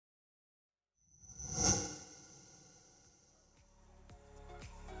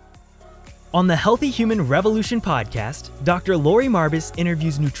On the Healthy Human Revolution podcast, Dr. Lori Marbas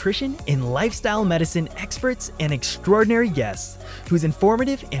interviews nutrition and lifestyle medicine experts and extraordinary guests whose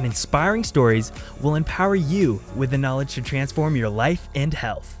informative and inspiring stories will empower you with the knowledge to transform your life and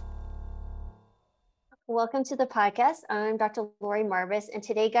health. Welcome to the podcast. I'm Dr. Lori Marbas, and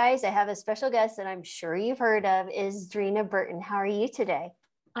today, guys, I have a special guest that I'm sure you've heard of, is Drina Burton. How are you today?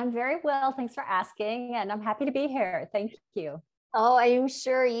 I'm very well. Thanks for asking, and I'm happy to be here. Thank you. Oh, I'm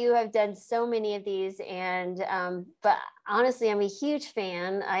sure you have done so many of these, and but honestly, I'm a huge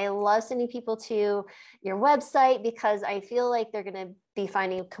fan. I love sending people to your website because I feel like they're going to be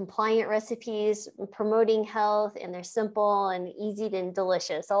finding compliant recipes, promoting health, and they're simple and easy and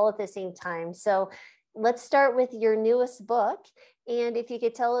delicious all at the same time. So let's start with your newest book, and if you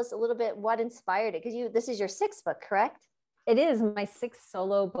could tell us a little bit what inspired it, because this is your sixth book, correct? It is my sixth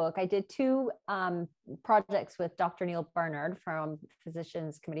solo book. I did two projects with Dr. Neal Barnard from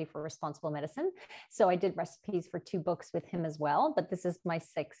Physicians Committee for Responsible Medicine. So I did recipes for two books with him as well, but this is my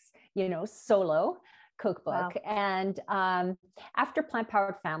sixth, solo cookbook. Wow. And after Plant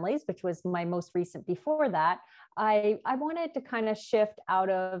Powered Families, which was my most recent before that, I wanted to kind of shift out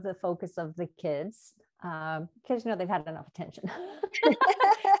of the focus of the kids, because they've had enough attention.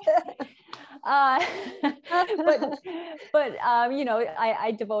 I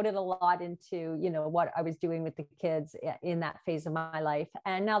devoted a lot into, what I was doing with the kids in that phase of my life.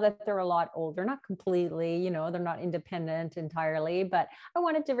 And now that they're a lot older, not completely, they're not independent entirely, but I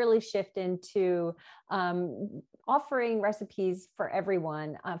wanted to really shift into offering recipes for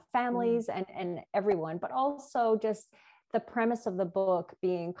everyone, families and everyone, but also just the premise of the book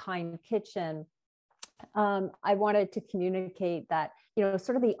being Kind Kitchen. I wanted to communicate that,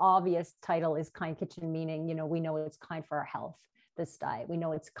 sort of the obvious title is Kind Kitchen, meaning, we know it's kind for our health, this diet. We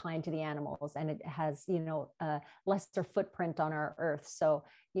know it's kind to the animals, and it has, a lesser footprint on our earth. So,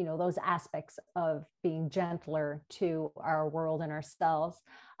 those aspects of being gentler to our world and ourselves.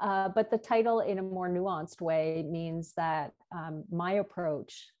 But the title, in a more nuanced way, means that my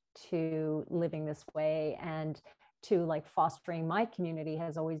approach to living this way and to fostering my community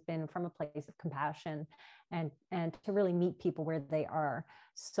has always been from a place of compassion and to really meet people where they are.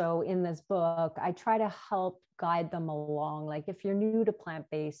 So in this book, I try to help guide them along. Like if you're new to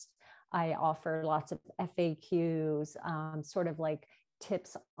plant-based, I offer lots of FAQs, sort of like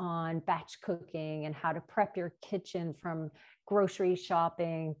tips on batch cooking and how to prep your kitchen from grocery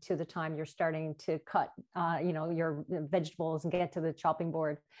shopping to the time you're starting to cut, your vegetables and get to the chopping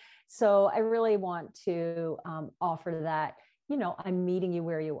board. So I really want to offer that, I'm meeting you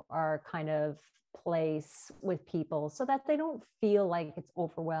where you are kind of place with people so that they don't feel like it's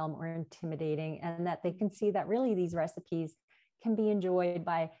overwhelmed or intimidating, and that they can see that really these recipes can be enjoyed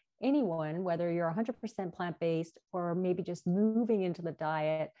by anyone, whether you're 100% plant-based or maybe just moving into the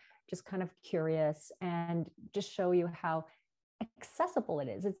diet, just kind of curious, and just show you how accessible it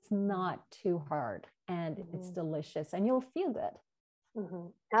is. It's not too hard, and it's delicious, and you'll feel good. Mm-hmm.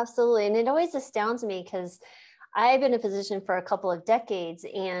 Absolutely. And it always astounds me because I've been a physician for a couple of decades.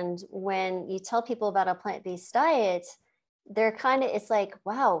 And when you tell people about a plant-based diet, they're it's like,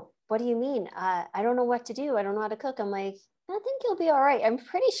 wow, what do you mean? I don't know what to do. I don't know how to cook. I'm like, I think you'll be all right. I'm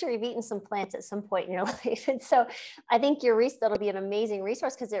pretty sure you've eaten some plants at some point in your life. And so I think that'll be an amazing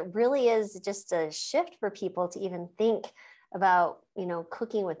resource because it really is just a shift for people to even think about,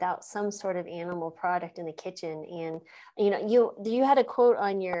 cooking without some sort of animal product in the kitchen. And, you had a quote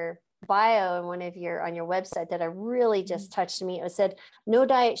on your bio and on your website that really just touched me. It said, no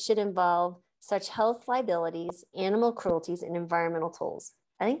diet should involve such health liabilities, animal cruelties, and environmental tolls.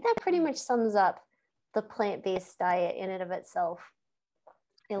 I think that pretty much sums up the plant-based diet in and of itself.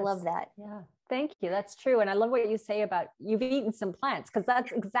 I love that. Yeah. Thank you. That's true. And I love what you say about you've eaten some plants, because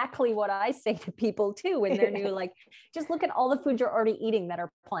that's exactly what I say to people too when they're new. Like, just look at all the foods you're already eating that are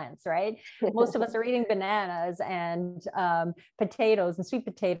plants, right? Most of us are eating bananas and potatoes and sweet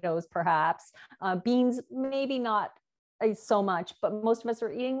potatoes, perhaps. Beans, maybe not so much, but most of us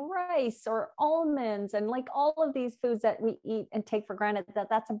are eating rice or almonds and all of these foods that we eat and take for granted.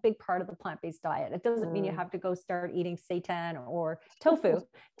 That's a big part of the plant-based diet. It doesn't mean you have to go start eating seitan or tofu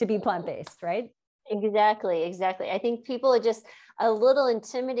to be plant-based, right? Exactly. I think people are just a little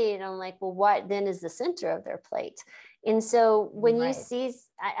intimidated on well, what then is the center of their plate? And so when you see,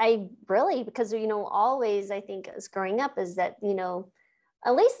 I really, because, always I think as growing up is that,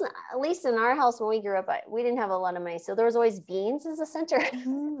 at least in our house when we grew up, we didn't have a lot of money, so there was always beans as the center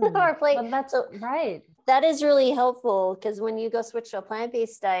of our plate. Well, that's right. That is really helpful because when you go switch to a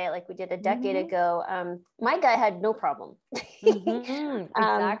plant-based diet, like we did a decade ago, my guy had no problem.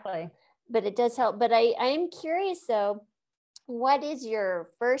 Exactly. But it does help. But I am curious though, what is your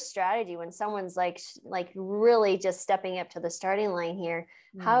first strategy when someone's like really just stepping up to the starting line here?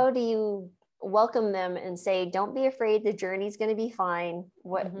 How do you welcome them and say, don't be afraid, the journey's going to be fine?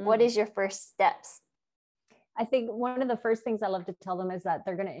 What is your first steps? I think one of the first things I love to tell them is that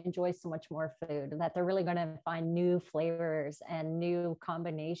they're going to enjoy so much more food, that they're really going to find new flavors and new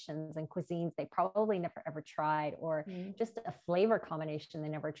combinations and cuisines they probably never ever tried, or just a flavor combination they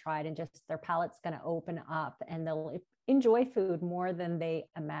never tried. And just their palate's going to open up and they'll enjoy food more than they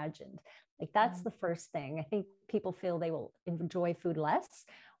imagined. Like that's the first thing. I think people feel they will enjoy food less.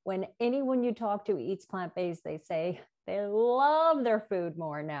 When anyone you talk to eats plant-based, they say they love their food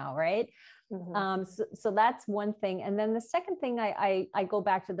more now, right? So that's one thing. And then the second thing, I go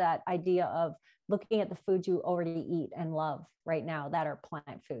back to that idea of looking at the foods you already eat and love right now that are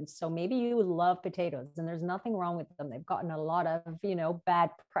plant foods. So maybe you love potatoes and there's nothing wrong with them. They've gotten a lot of, bad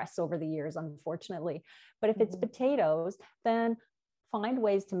press over the years, unfortunately. But if it's potatoes, then find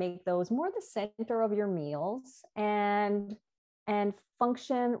ways to make those more the center of your meals and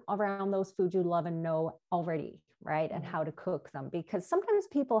function around those foods you love and know already, right? And how to cook them, because sometimes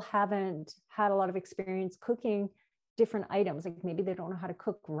people haven't had a lot of experience cooking different items. Like maybe they don't know how to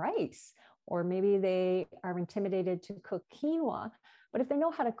cook rice, or maybe they are intimidated to cook quinoa. But if they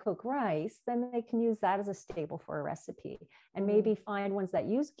know how to cook rice, then they can use that as a staple for a recipe, and maybe find ones that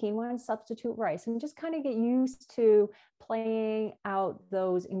use quinoa and substitute rice, and just kind of get used to playing out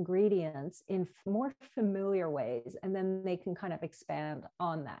those ingredients in more familiar ways. And then they can kind of expand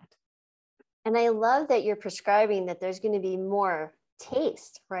on that. And I love that you're prescribing that there's going to be more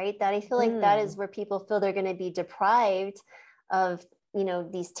taste, right? That I feel like that is where people feel they're going to be deprived of,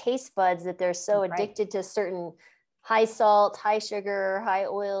 these taste buds, that they're so addicted to certain high salt, high sugar, high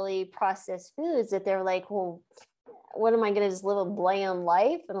oily processed foods that they're like, well, what am I going to just live a bland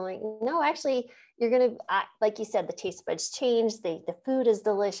life? And I'm like, no, actually, you're going to, like you said, the taste buds change. The food is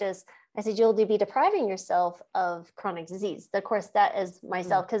delicious. I said, you'll be depriving yourself of chronic disease. Of course, that is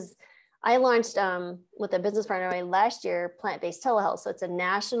myself, because I launched with a business partner last year, Plant-Based Telehealth. So it's a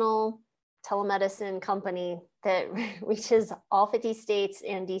national telemedicine company that reaches all 50 states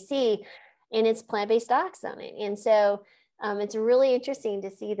and DC, and it's plant-based docs on it. And so it's really interesting to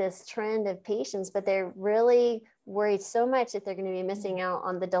see this trend of patients, but they're really worried so much that they're going to be missing out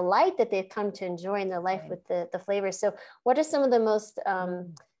on the delight that they've come to enjoy in their life with the flavors. So what are some of the most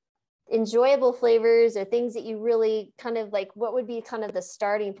enjoyable flavors, or things that you really kind of like, what would be kind of the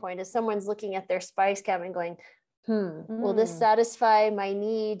starting point if someone's looking at their spice cabinet and going, will this satisfy my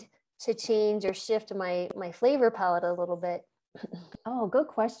need to change or shift my flavor palette a little bit? Oh, good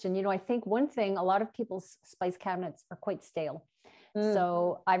question. I think one thing, a lot of people's spice cabinets are quite stale.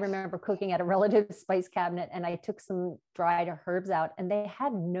 So I remember cooking at a relative's spice cabinet, and I took some dried herbs out and they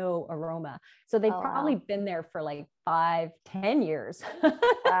had no aroma. So they'd probably been there for like 5-10 years.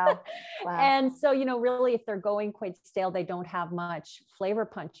 Wow. And so, really, if they're going quite stale, they don't have much flavor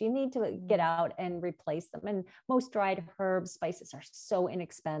punch. You need to get out and replace them. And most dried herbs, spices are so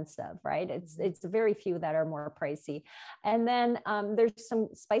inexpensive, right? It's very few that are more pricey. And then there's some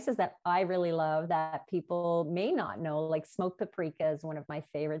spices that I really love that people may not know, like smoked paprika is one of my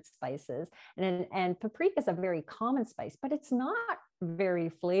favorite spices. And paprika is a very common spice, but it's not very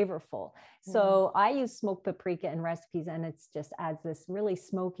flavorful. So I use smoked paprika in recipes, and it's just adds this really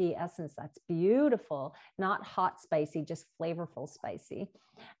smoky essence that's beautiful, not hot spicy, just flavorful spicy.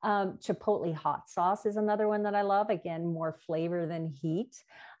 Chipotle hot sauce is another one that I love. Again, more flavor than heat.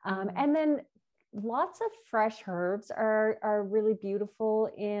 And then lots of fresh herbs are really beautiful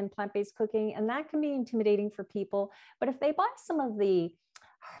in plant-based cooking, and that can be intimidating for people. But if they buy some of the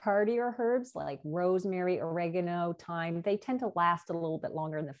hardier herbs like rosemary, oregano, thyme, they tend to last a little bit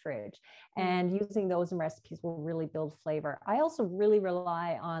longer in the fridge. And using those in recipes will really build flavor. I also really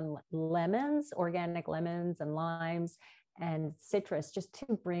rely on lemons, organic lemons and limes and citrus, just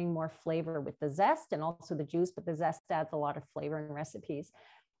to bring more flavor with the zest and also the juice, but the zest adds a lot of flavor in recipes.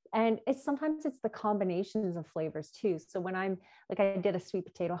 And sometimes it's the combinations of flavors too. So when I did a sweet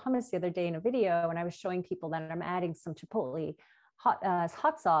potato hummus the other day in a video, and I was showing people that I'm adding some chipotle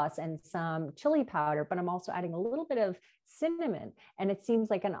hot sauce and some chili powder, but I'm also adding a little bit of cinnamon. And it seems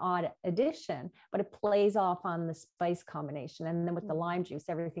like an odd addition, but it plays off on the spice combination. And then with the lime juice,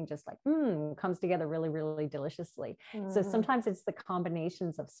 everything just like comes together really, really deliciously. So sometimes it's the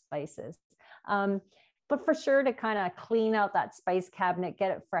combinations of spices. But for sure, to kind of clean out that spice cabinet,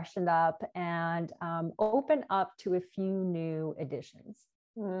 get it freshened up, and open up to a few new additions.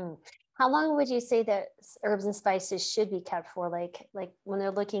 How long would you say that herbs and spices should be kept for? Like when they're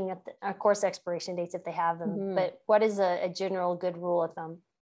looking at of course, expiration dates if they have them, but what is a general good rule of thumb?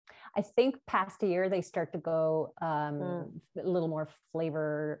 I think past a year, they start to go a Mm. little more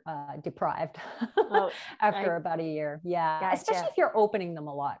flavor deprived Oh, after I about a year. Yeah. Especially gotcha. if you're opening them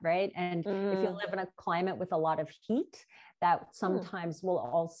a lot, right? And if you Mm. live in a climate with a lot of heat, that Mm. sometimes will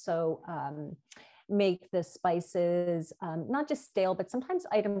also make the spices not just stale, but sometimes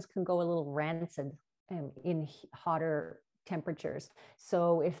items can go a little rancid in hotter temperatures.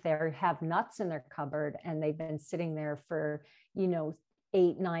 So if they have nuts in their cupboard and they've been sitting there for, you know,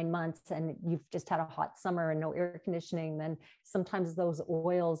 8, 9 months, and you've just had a hot summer and no air conditioning, then sometimes those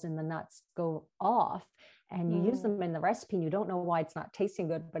oils in the nuts go off, and you use Mm. them in the recipe and you don't know why it's not tasting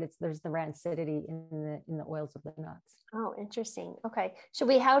good, but there's the rancidity in the oils of the nuts. Oh, interesting. Okay.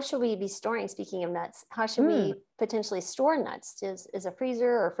 How should we be storing, speaking of nuts, how should Mm. we potentially store nuts? Is a freezer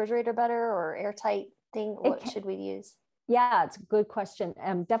or refrigerator better, or airtight thing? What should we use? Yeah, it's a good question.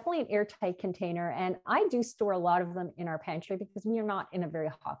 Definitely an airtight container. And I do store a lot of them in our pantry because we are not in a very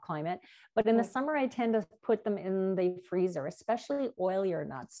hot climate. But in the summer, I tend to put them in the freezer, especially oilier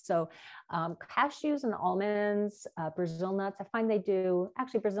nuts. So cashews and almonds, Brazil nuts, I find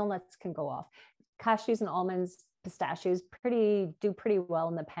actually Brazil nuts can go off. Cashews and almonds, pistachios do pretty well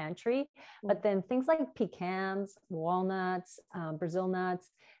in the pantry. But then things like pecans, walnuts, Brazil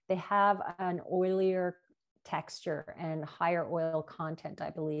nuts, they have an oilier texture and higher oil content, I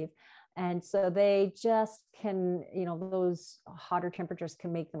believe. And so they just can, those hotter temperatures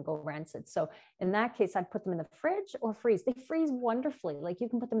can make them go rancid. So in that case, I'd put them in the fridge or freeze. They freeze wonderfully. Like you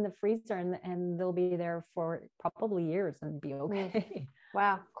can put them in the freezer and they'll be there for probably years and be okay.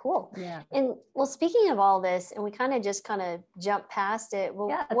 Wow, cool. Yeah. And well, speaking of all this, and we kind of jump past it. Well,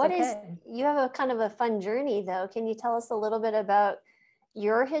 Yeah, you have a kind of a fun journey though. Can you tell us a little bit about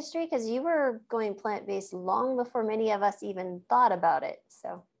your history? Because you were going plant-based long before many of us even thought about it.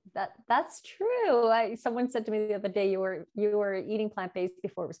 So that's true. Someone said to me the other day, you were eating plant-based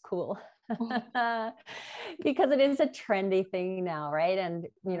before it was cool. Because it is a trendy thing now, right? And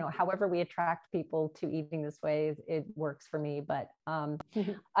however we attract people to eating this way, it works for me. But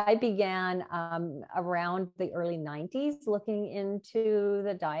I began around the early 90s looking into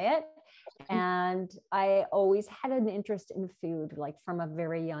the diet. And I always had an interest in food, like from a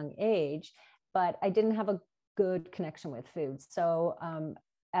very young age, but I didn't have a good connection with food. So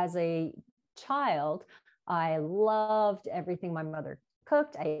as a child, I loved everything my mother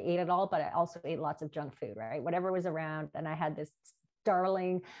cooked. I ate it all, but I also ate lots of junk food, right? Whatever was around. And I had this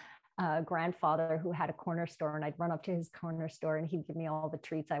darling grandfather who had a corner store, and I'd run up to his corner store and he'd give me all the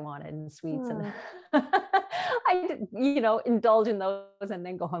treats I wanted and sweets. And I, indulge in those and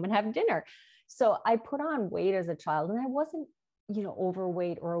then go home and have dinner. So I put on weight as a child, and I wasn't,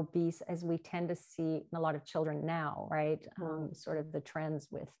 overweight or obese as we tend to see in a lot of children now, right? Sort of the trends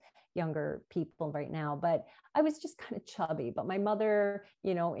with younger people right now, but I was just kind of chubby. But my mother,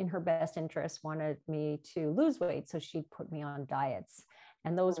 in her best interest, wanted me to lose weight. So she'd put me on diets.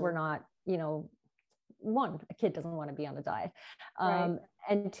 And those were not, one, a kid doesn't want to be on a diet. Right.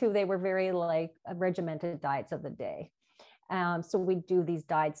 And two, they were very like regimented diets of the day. So we'd do these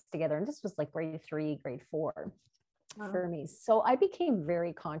diets together. And this was like grade 3, grade 4 for me. So I became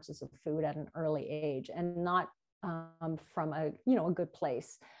very conscious of food at an early age, and not from a good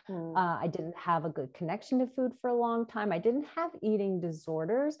place. I didn't have a good connection to food for a long time. I didn't have eating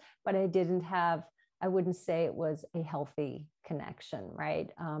disorders, but I wouldn't say it was a healthy connection,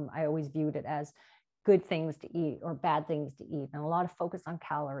 right? I always viewed it as good things to eat or bad things to eat, and a lot of focus on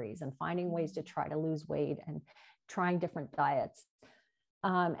calories and finding ways to try to lose weight and trying different diets.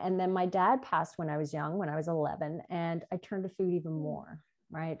 And then my dad passed when I was young, when I was 11, and I turned to food even more,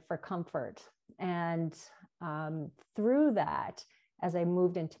 right, for comfort. And through that, as I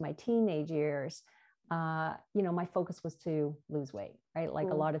moved into my teenage years, my focus was to lose weight, right?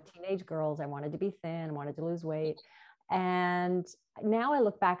 Like a lot of teenage girls, I wanted to be thin, I wanted to lose weight. And now I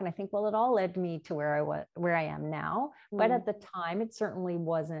look back and I think, well, it all led me to where I am now. But at the time, it certainly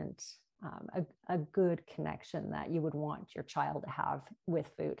wasn't a good connection that you would want your child to have with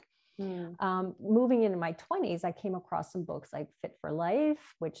food. Moving into my 20s, I came across some books like Fit for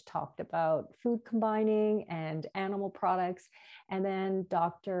Life, which talked about food combining and animal products. And then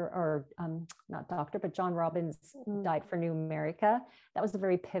John Robbins' Diet for New America. That was a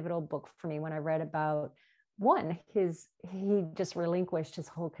very pivotal book for me when I read about he just relinquished his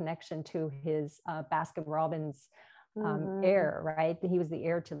whole connection to his Baskin Robbins heir, right? He was the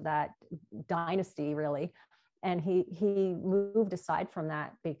heir to that dynasty, really. And he moved aside from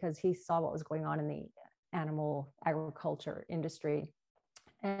that because he saw what was going on in the animal agriculture industry.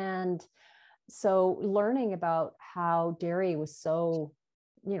 And so learning about how dairy was so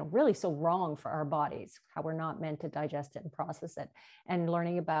really so wrong for our bodies, how we're not meant to digest it and process it. And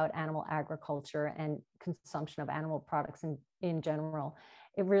learning about animal agriculture and consumption of animal products in general,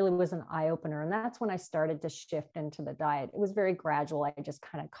 it really was an eye opener. And that's when I started to shift into the diet. It was very gradual. I just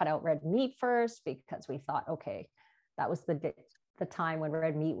kind of cut out red meat first because we thought, okay, that was the time when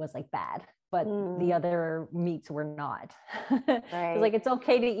red meat was like bad, but the other meats were not. Right. It's like, it's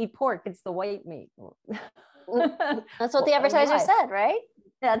okay to eat pork. It's the white meat. That's what the advertiser said, right?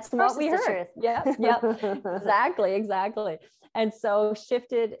 That's what we heard. Yeah, exactly. And so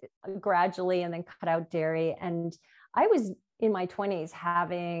shifted gradually and then cut out dairy. And I was in my 20s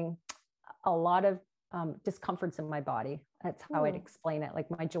having a lot of discomforts in my body. That's how I'd explain it. Like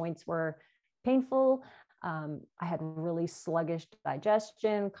my joints were painful. I had really sluggish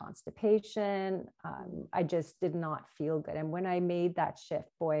digestion, constipation. I just did not feel good. And when I made that shift,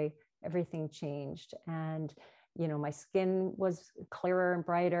 boy, everything changed. And, my skin was clearer and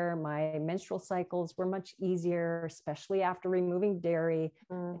brighter. My menstrual cycles were much easier, especially after removing dairy.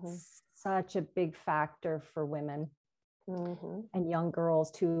 It's such a big factor for women and young girls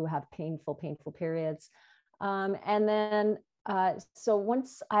to have painful periods. And then so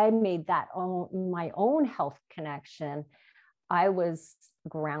once I made that my own health connection, I was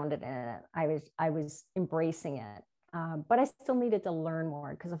grounded in it. I was embracing it, but I still needed to learn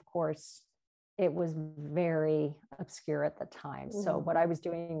more because, of course, it was very obscure at the time. So what I was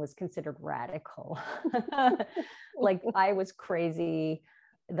doing was considered radical. Like I was crazy.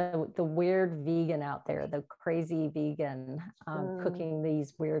 The weird vegan out there, the crazy vegan cooking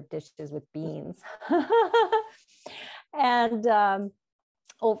these weird dishes with beans. And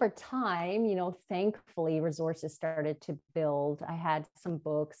over time, thankfully, resources started to build. I had some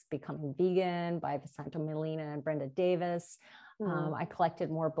books, Becoming Vegan by Vicente Molina and Brenda Davis. I collected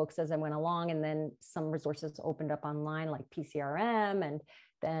more books as I went along, and then some resources opened up online like PCRM. And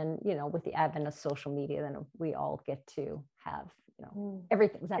then, with the advent of social media, then we all get to have,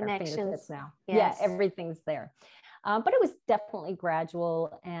 everything's at our fingertips now. Yes. Yeah, everything's there. But it was definitely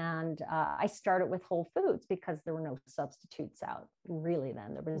gradual. And I started with whole foods because there were no substitutes out really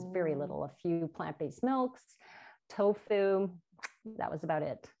then. There was very little, a few plant-based milks, tofu, that was about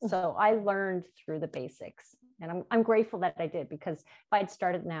it. So I learned through the basics. And I'm grateful that I did, because if I'd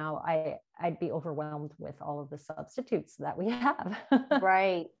started now, I'd be overwhelmed with all of the substitutes that we have.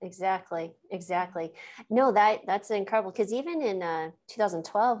 Right. Exactly. No, that's incredible. Because even in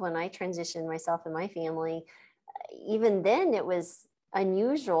 2012, when I transitioned myself and my family, even then it was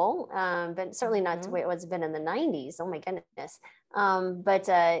unusual, but certainly not the way it was been in the 90s. Oh my goodness.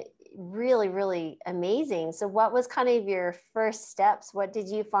 But really, really amazing. So what was kind of your first steps? What did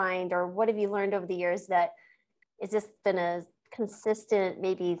you find, or what have you learned over the years that has this been a consistent,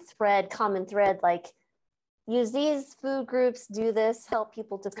 maybe common thread, like use these food groups, do this, help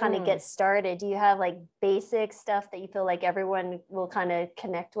people to kind of get started? Do you have like basic stuff that you feel like everyone will kind of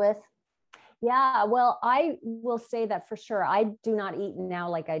connect with? Yeah, well, I will say that for sure. I do not eat now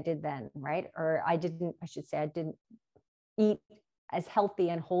like I did then, right? Or I didn't eat as healthy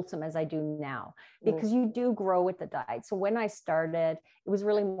and wholesome as I do now, because you do grow with the diet. So when I started, it was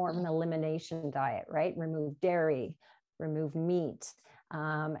really more of an elimination diet, right? Remove dairy, remove meat.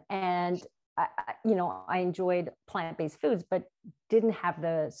 And I enjoyed plant-based foods, but didn't have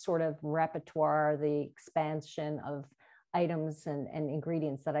the sort of repertoire, the expansion of items and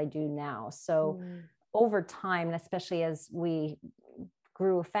ingredients that I do now. So over time, and especially as we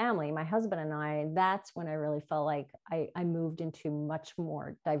grew a family, my husband and I, that's when I really felt like I moved into much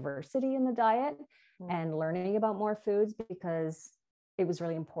more diversity in the diet and learning about more foods, because it was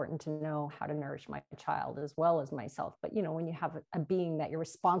really important to know how to nourish my child as well as myself. But when you have a being that you're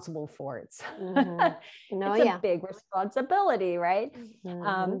responsible for, it's a big responsibility, right?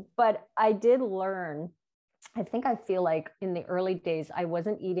 But I did learn. I feel like in the early days, I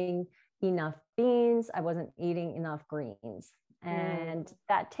wasn't eating enough beans. I wasn't eating enough greens. And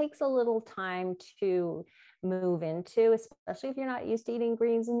that takes a little time to move into, especially if you're not used to eating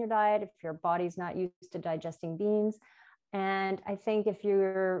greens in your diet, if your body's not used to digesting beans. And I think if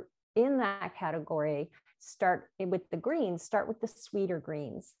you're in that category, start with the greens, start with the sweeter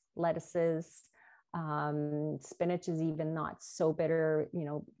greens, lettuces, spinach is even not so bitter,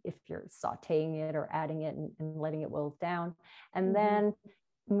 if you're sauteing it or adding it and letting it wilt down, and then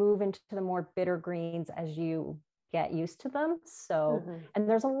move into the more bitter greens as you get used to them. So, and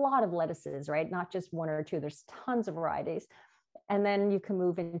there's a lot of lettuces, right? Not just one or two, there's tons of varieties. And then you can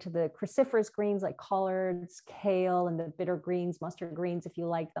move into the cruciferous greens like collards, kale, and the bitter greens, mustard greens, if you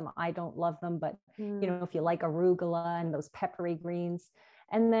like them. I don't love them, but if you like arugula and those peppery greens.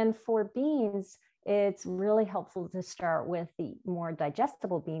 And then for beans, it's really helpful to start with the more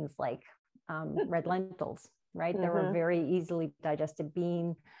digestible beans like red lentils, right? They're a very easily digested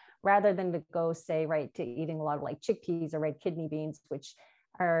bean, rather than to go, say, right, to eating a lot of like chickpeas or red kidney beans, which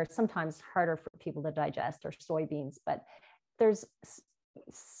are sometimes harder for people to digest, or soybeans. But there's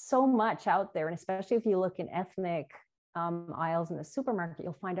so much out there. And especially if you look in ethnic aisles in the supermarket,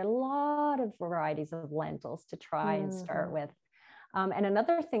 you'll find a lot of varieties of lentils to try and start with. And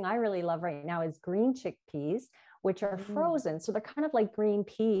another thing I really love right now is green chickpeas, which are frozen. So they're kind of like green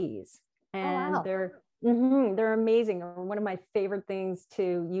peas, and they're amazing. They're one of my favorite things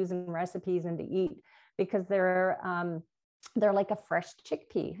to use in recipes and to eat, because they're like a fresh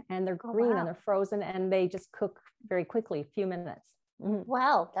chickpea, and they're green and they're frozen, and they just cook very quickly, a few minutes.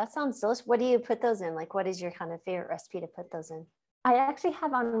 Wow, that sounds delicious. What do you put those in? Like, what is your kind of favorite recipe to put those in? I actually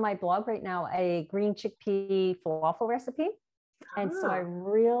have on my blog right now a green chickpea falafel recipe. And so I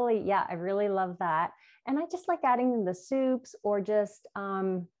really love that. And I just like adding them to soups, or just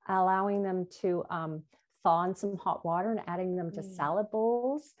allowing them to thaw in some hot water and adding them to salad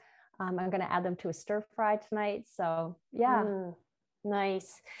bowls. I'm going to add them to a stir fry tonight. So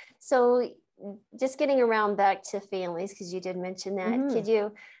nice. So just getting around back to families, because you did mention that, could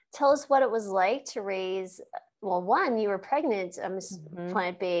you tell us what it was like to raise, well, one, you were pregnant,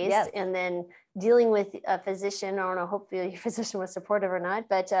 plant-based, and then dealing with a physician, I don't know, hopefully your physician was supportive or not,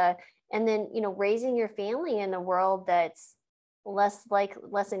 but, and then, raising your family in a world that's less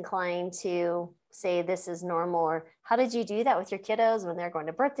inclined to say this is normal, or how did you do that with your kiddos when they're going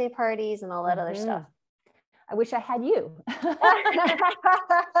to birthday parties and all that other stuff? I wish I had you.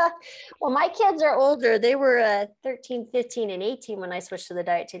 Well, my kids are older. They were 13, 15, and 18 when I switched to the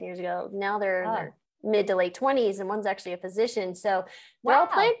diet 10 years ago. Now they're in their mid to late 20s, and one's actually a physician. So they're all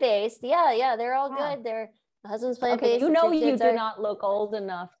plant-based. Yeah, they're all good. The husband's plant-based. Okay, you do not look old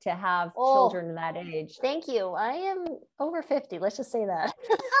enough to have children that age. Thank you. I am over 50. Let's just say that.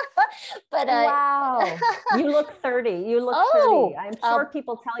 But wow, you look 30. You look 30. I'm sure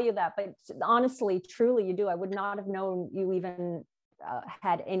people tell you that, but honestly, truly, you do. I would not have known you even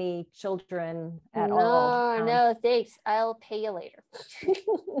had any children at all. No, thanks. I'll pay you later.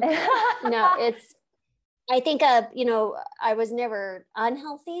 No, I think, I was never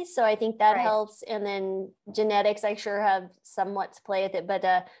unhealthy. So I think that helps. And then genetics, I sure have somewhat to play with it,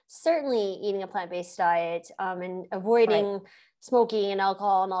 but certainly eating a plant-based diet and avoiding smoking and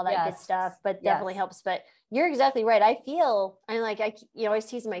alcohol and all that good stuff, but definitely helps. But you're exactly right. I always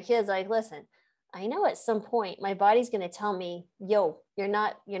tease my kids, like, listen, I know at some point my body's going to tell me, yo, you're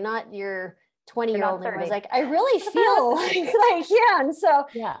not your 20-year-old. I was like, I really feel and so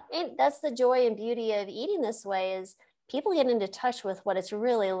that's the joy and beauty of eating this way, is people get into touch with what it's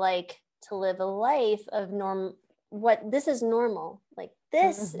really like to live a life of what this is normal. Like,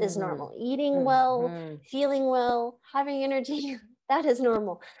 this is normal. Eating well, feeling well, having energy, that is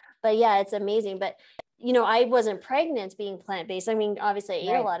normal. But yeah, it's amazing. But I wasn't pregnant being plant-based. I mean, obviously I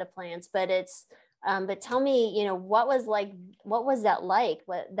ate a lot of plants, but it's but tell me, what was that like?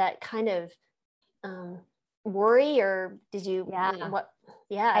 What that kind of worry, or did you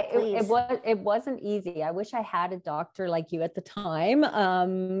it wasn't easy. I wish I had a doctor like you at the time.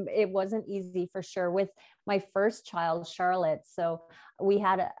 It wasn't easy for sure with my first child, Charlotte. So we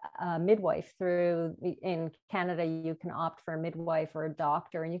had a midwife. In Canada, you can opt for a midwife or a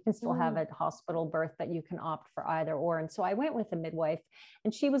doctor, and you can still have a hospital birth, but you can opt for either or. And so I went with a midwife,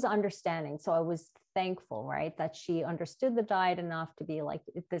 and she was understanding. So I was thankful, right, that she understood the diet enough to be like,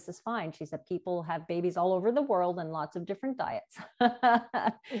 this is fine. She said, people have babies all over the world and lots of different diets.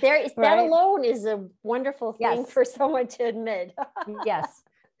 That alone is a wonderful thing for someone to admit. Yes.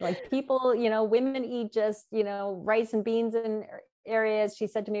 Like, people, women eat just, rice and beans in areas, she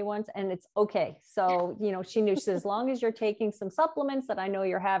said to me once, and it's okay. So, she knew, she said, as long as you're taking some supplements that I know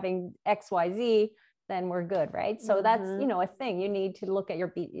you're having XYZ, then we're good, right? So that's, a thing. You need to look at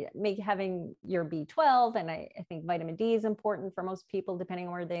your having your B12, and I think vitamin D is important for most people, depending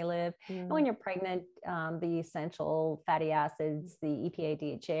on where they live. And when you're pregnant, the essential fatty acids, the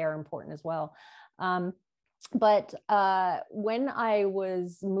EPA, DHA are important as well. But when I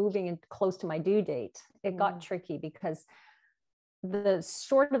was moving in close to my due date, it got tricky, because the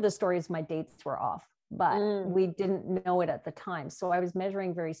short of the story is my dates were off, but we didn't know it at the time. So I was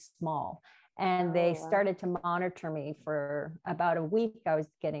measuring very small, and they started to monitor me for about a week. I was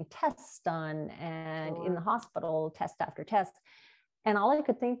getting tests done, and in the hospital, test after test. And all I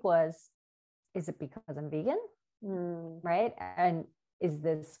could think was, is it because I'm vegan? Right? And is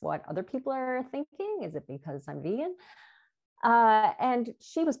this what other people are thinking? Is it because I'm vegan? And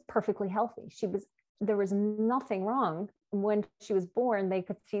she was perfectly healthy. There was nothing wrong. When she was born, they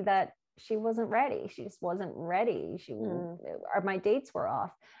could see that she wasn't ready. She just wasn't ready. My dates were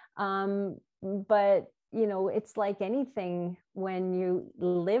off. But you know, it's like anything, when you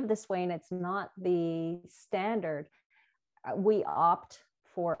live this way and it's not the standard, we opt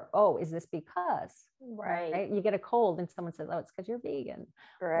for, oh, is this because, right? You get a cold and someone says, oh, it's because you're vegan.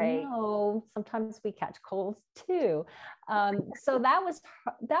 Right. No, sometimes we catch colds too. So that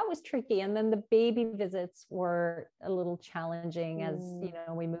was tricky. And then the baby visits were a little challenging as, you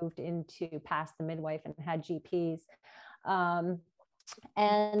know, we moved into past the midwife and had GPs.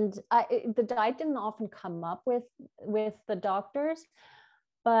 And the diet didn't often come up with the doctors,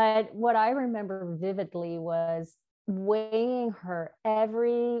 but what I remember vividly was weighing her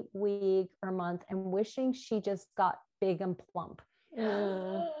every week or month and wishing she just got big and plump.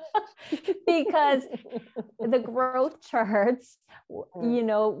 Because the growth charts, you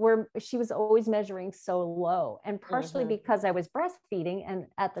know, she was always measuring so low, and partially because I was breastfeeding, and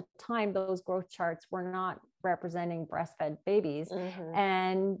at the time those growth charts were not representing breastfed babies,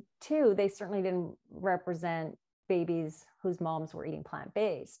 and two, they certainly didn't represent babies whose moms were eating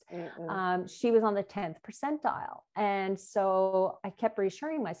plant-based. She was on the 10th percentile. And so I kept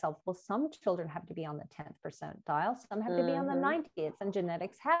reassuring myself, well, some children have to be on the 10th percentile, some have to be on the 90th, and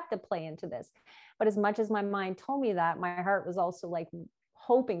genetics have to play into this. But as much as my mind told me that, my heart was also like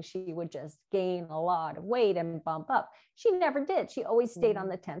hoping she would just gain a lot of weight and bump up. She never did. She always stayed on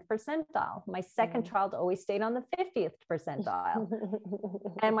the 10th percentile. My second child always stayed on the 50th percentile.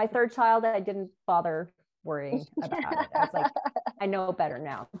 And my third child, I didn't bother worrying about it. I was like, I know better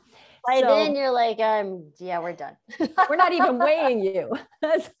now. By then you're like, yeah, we're done. We're not even weighing you.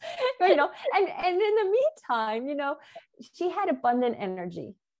 You know, and in the meantime, you know, she had abundant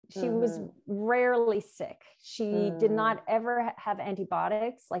energy. She was rarely sick. She did not ever have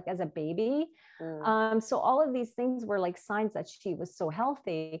antibiotics, like as a baby. So all of these things were like signs that she was so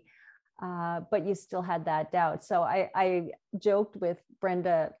healthy, but you still had that doubt. So I joked with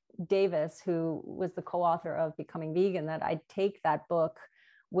Brenda Davis, who was the co-author of Becoming Vegan, that I'd take that book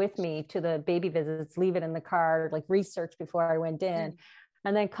with me to the baby visits, leave it in the car, like research before I went in,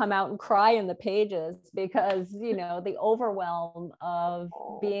 and then come out and cry in the pages, because, you know, the overwhelm of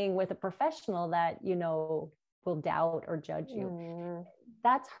being with a professional that, you know, will doubt or judge you.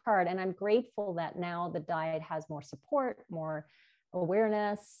 That's hard. And I'm grateful that now the diet has more support, more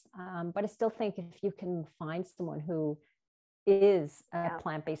awareness. But I still think if you can find someone who is a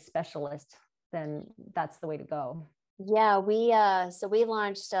plant-based specialist, then that's the way to go. Yeah, we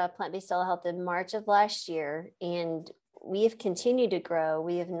launched Plant-Based Telehealth in March of last year, and we have continued to grow.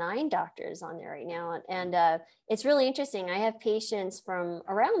 We have 9 doctors on there right now, and it's really interesting. I have patients from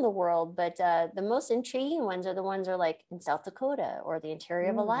around the world, but the most intriguing ones are the ones that are like in South Dakota or the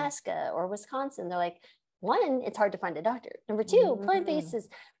interior of Alaska or Wisconsin. They're like, one, it's hard to find a doctor. Number two, plant-based is,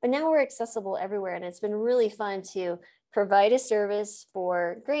 but now we're accessible everywhere, and it's been really fun to provide a service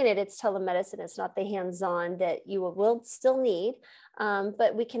for, granted, it's telemedicine, it's not the hands-on that you will still need,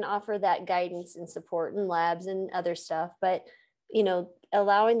 but we can offer that guidance and support and labs and other stuff. But, you know,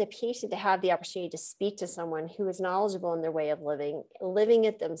 allowing the patient to have the opportunity to speak to someone who is knowledgeable in their way of living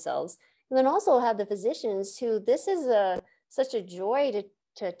it themselves. And then also have the physicians who, this is such a joy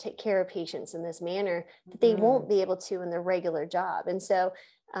to take care of patients in this manner that they won't be able to in their regular job. And so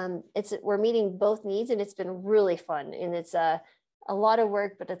we're meeting both needs, and it's been really fun, and it's a lot of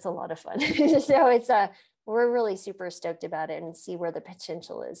work, but it's a lot of fun. So we're really super stoked about it, and see where the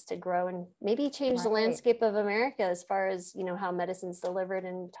potential is to grow and maybe change the landscape of America as far as, you know, how medicine's delivered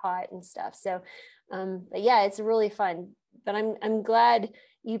and taught and stuff. So, but yeah, it's really fun. But I'm glad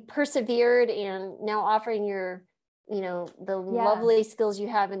you persevered and now offering your, you know, the lovely skills you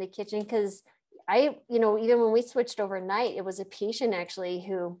have in the kitchen, because you know, even when we switched overnight, it was a patient actually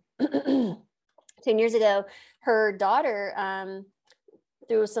who 10 years ago, her daughter,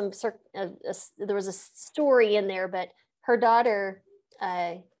 there was a story in there, but her daughter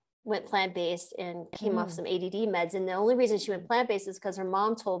went plant-based and came off some ADD meds. And the only reason she went plant-based is because her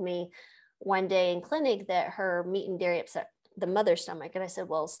mom told me one day in clinic that her meat and dairy upset the mother's stomach. And I said,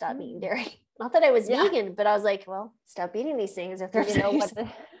 well, stop eating dairy. Not that I was vegan, but I was like, well, stop eating these things. If there's,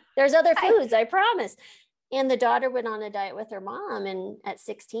 there's other foods, I promise. And the daughter went on a diet with her mom, and at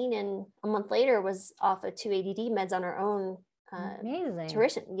 16, and a month later was off of 2 ADD meds on her own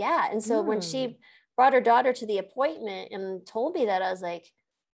tuition. Yeah. And so when she brought her daughter to the appointment and told me that, I was like,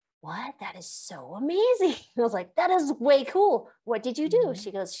 what? That is so amazing. I was like, that is way cool. What did you do?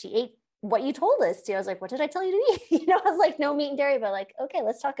 She goes, she ate what you told us to. I was like, what did I tell you to eat? You know, I was like, no meat and dairy, but like, okay,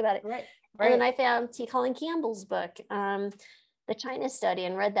 let's talk about it. Right. And then I found T. Colin Campbell's book, The China Study,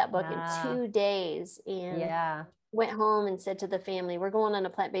 and read that book in 2 days. And went home and said to the family, we're going on a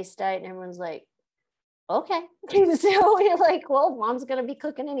plant-based diet, and everyone's like, okay. So we're like, well, mom's going to be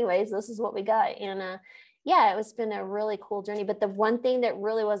cooking anyways. This is what we got. And yeah, it's been a really cool journey. But the one thing that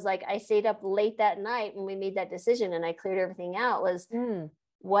really was like, I stayed up late that night when we made that decision and I cleared everything out was,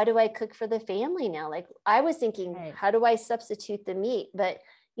 what do I cook for the family now? Like I was thinking, how do I substitute the meat? But,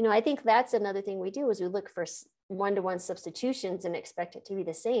 you know, I think that's another thing we do is we look for one-to-one substitutions and expect it to be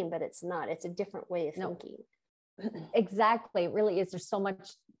the same, but it's not. It's a different way of thinking. Exactly. It really is. There's so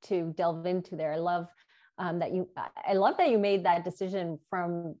much to delve into there. I love that you made that decision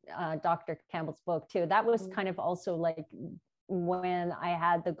from Dr. Campbell's book too. That was kind of also like when I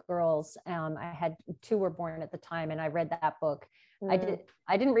had the girls, I had 2 were born at the time, and I read that book. I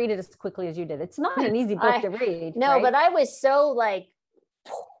didn't read it as quickly as you did. It's not an easy book to read. No, right? But I was so like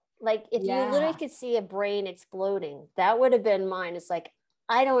if you literally could see a brain exploding, that would have been mine. It's like,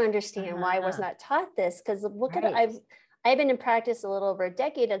 I don't understand why I was not taught this. Because look at it, I've been in practice a little over a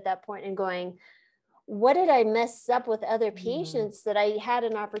decade at that point and going, what did I mess up with other patients that I had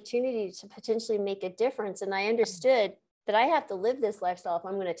an opportunity to potentially make a difference? And I understood that I have to live this lifestyle if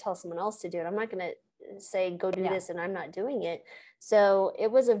I'm going to tell someone else to do it. I'm not going to say, go do this, and I'm not doing it. So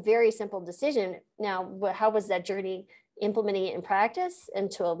it was a very simple decision. Now, how was that journey implementing it in practice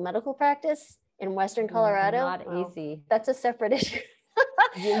into a medical practice in Western Colorado? Not easy. That's a separate issue.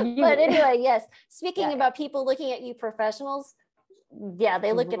 But anyway, yes. Speaking about people looking at you professionals,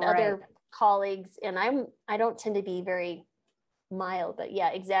 they look at other colleagues, and I don't tend to be very mild, but yeah,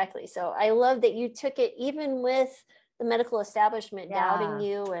 exactly. So I love that you took it even with the medical establishment doubting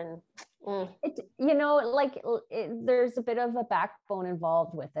you, and you know, like there's a bit of a backbone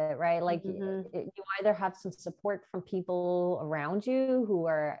involved with it, right? Like you either have some support from people around you who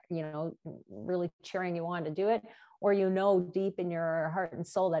are, you know, really cheering you on to do it, or you know deep in your heart and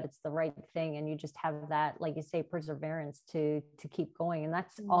soul that it's the right thing, and you just have that, like you say, perseverance to keep going. And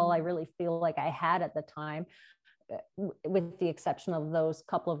that's all I really feel like I had at the time, with the exception of those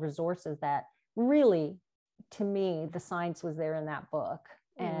couple of resources that really, to me, the science was there in that book.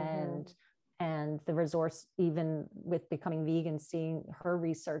 And the resource, even with becoming vegan, seeing her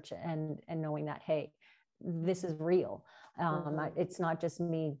research and knowing that, hey, this is real. It's not just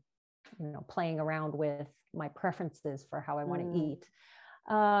me, you know, playing around with my preferences for how I want to eat.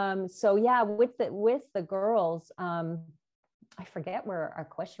 So yeah, with the girls, I forget where our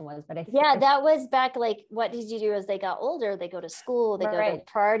question was, but that was back, like, what did you do as they got older? They go to school, they go to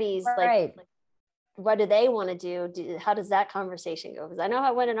parties, like what do they want to do? How does that conversation go? Because I know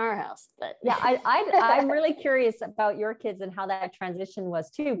how it went in our house, but yeah, I'm really curious about your kids and how that transition was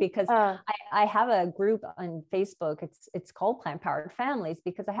too, because I have a group on Facebook. It's called Plant Powered Families,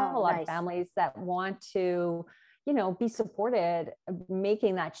 because I have a lot of families that want to, you know, be supported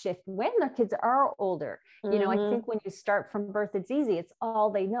making that shift when their kids are older. You know, I think when you start from birth, it's easy. It's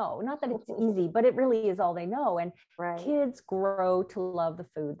all they know. Not that it's easy, but it really is all they know. And kids grow to love the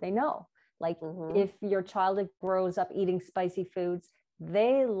food they know. Like if your child grows up eating spicy foods,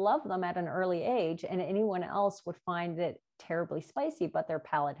 they love them at an early age, and anyone else would find it terribly spicy, but their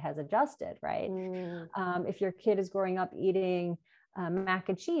palate has adjusted, right? If your kid is growing up eating mac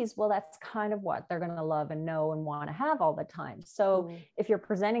and cheese, well, that's kind of what they're going to love and know and want to have all the time. So if you're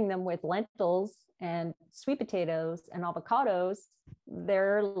presenting them with lentils and sweet potatoes and avocados,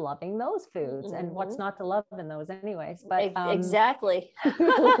 they're loving those foods. And what's not to love in those anyways? But exactly.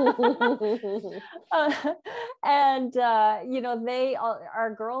 And you know,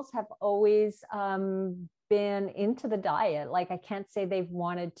 our girls have always been into the diet. Like, I can't say they've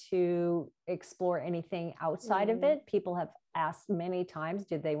wanted to explore anything outside of it. People have asked many times,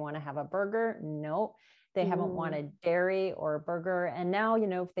 did they want to have a burger? No, they haven't wanted dairy or a burger. And now, you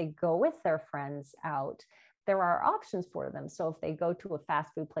know, if they go with their friends out, there are options for them. So if they go to a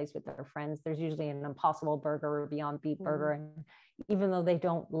fast food place with their friends, there's usually an Impossible Burger or Beyond Beef burger. And even though they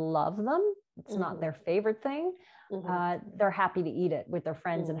don't love them, it's not their favorite thing, they're happy to eat it with their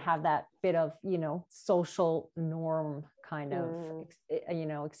friends and have that bit of, you know, social norm kind of, you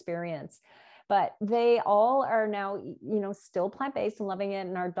know, experience. But they all are now, you know, still plant-based and loving it.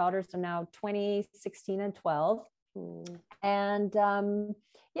 And our daughters are now 20, 16, and 12. And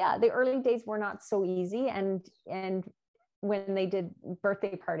yeah, the early days were not so easy. And when they did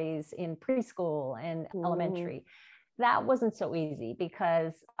birthday parties in preschool and elementary, that wasn't so easy,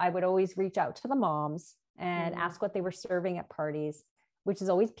 because I would always reach out to the moms and ask what they were serving at parties, which is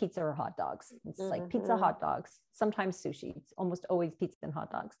always pizza or hot dogs. It's like pizza, hot dogs, sometimes sushi. It's almost always pizza and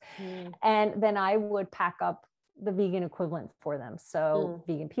hot dogs. And then I would pack up the vegan equivalent for them. So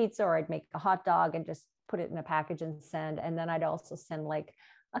vegan pizza, or I'd make a hot dog and just put it in a package and send. And then I'd also send like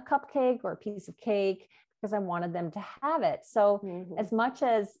a cupcake or a piece of cake because I wanted them to have it. So as much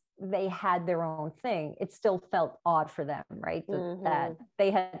as they had their own thing, it still felt odd for them, right? That they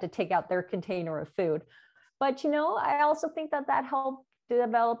had to take out their container of food. But, I also think that helped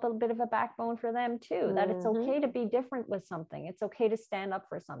develop a bit of a backbone for them too, that it's okay to be different with something. It's okay to stand up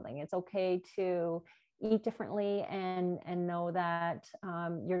for something. It's okay to eat differently and know that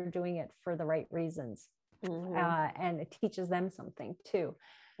you're doing it for the right reasons. And it teaches them something too.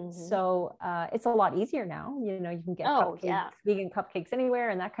 So it's a lot easier now. You can get vegan cupcakes anywhere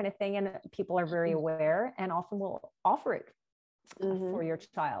and that kind of thing. And people are very aware and often will offer it for your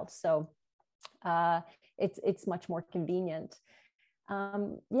child. So it's much more convenient.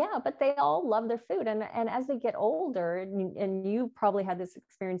 But they all love their food. And as they get older, and you probably had this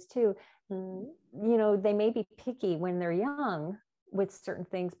experience too, they may be picky when they're young with certain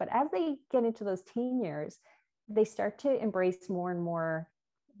things, but as they get into those teen years, they start to embrace more and more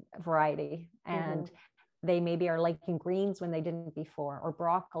variety, and they maybe are liking greens when they didn't before, or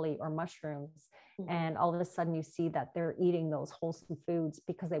broccoli or mushrooms. And all of a sudden you see that they're eating those wholesome foods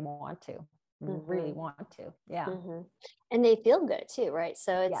because they want to, really want to. Yeah. And they feel good too, right?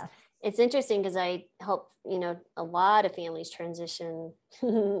 So it's interesting because I help, a lot of families transition,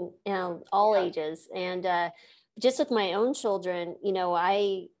 all ages. And just with my own children,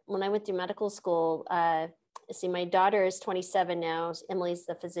 when I went through medical school, my daughter is 27 now. Emily's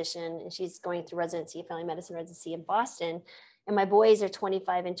the physician, and she's going through residency, family medicine residency in Boston. And my boys are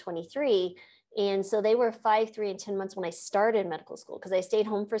 25 and 23. And so they were 5, 3, and 10 months when I started medical school, because I stayed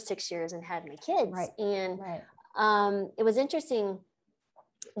home for 6 years and had my kids. And it was interesting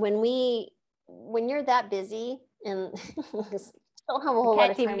when you're that busy and don't have a whole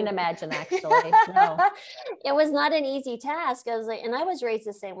lot of time. Can't even imagine, actually. No. It was not an easy task. I was like, and I was raised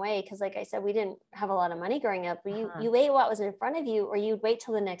the same way, because like I said, we didn't have a lot of money growing up, but you ate what was in front of you, or you'd wait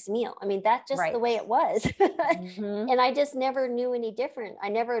till the next meal. I mean, that's just the way it was. And I just never knew any different. I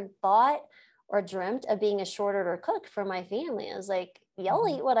never thought or dreamt of being a short order cook for my family. I was like, y'all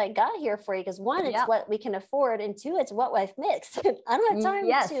eat what I got here for you, because one, it's what we can afford, and two, it's what I've mixed. I don't have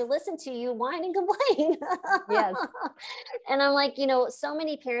time to listen to you whine and complain. And I'm like, so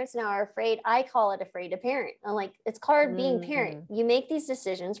many parents now are afraid. I call it afraid to parent. I'm like, it's called being parent. You make these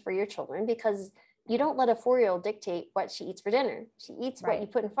decisions for your children because you don't let a 4-year-old dictate what she eats for dinner. She eats what you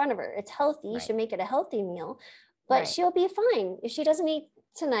put in front of her. It's healthy. You should make it a healthy meal, but she'll be fine. If she doesn't eat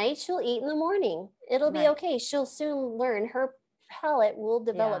tonight, she'll eat in the morning. It'll be okay. She'll soon learn. Her palate will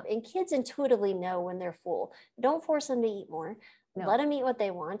develop, and kids intuitively know when they're full. Don't force them to eat more. Let them eat what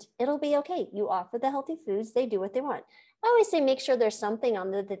they want. It'll be okay. You offer the healthy foods, they do what they want. I always say make sure there's something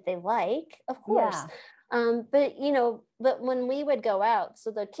on there that they like, of course. But when we would go out,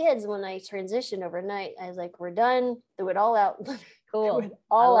 so the kids, when I transitioned overnight, I was like, we're done, threw it all out. Cool.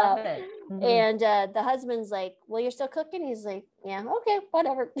 All out. And the husband's like, well, you're still cooking? He's like, yeah, okay,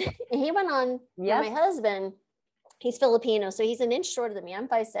 whatever. And he went on. My husband, he's Filipino, so he's an inch shorter than me. I'm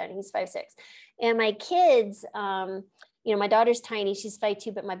 5'7", he's 5'6". And my kids, my daughter's tiny, she's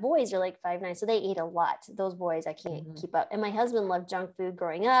 5'2", but my boys are like 5'9", so they eat a lot. Those boys, I can't keep up. And my husband loved junk food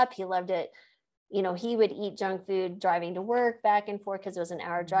growing up. He loved it. He would eat junk food driving to work back and forth, because it was an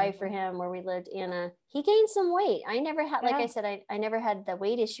hour drive for him where we lived. And he gained some weight. I never had, like I said, I never had the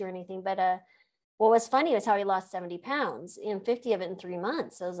weight issue or anything, but what was funny was how he lost 70 pounds and 50 of it in 3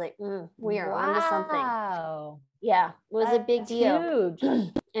 months. I was like, we are onto something. Yeah, it was a big deal.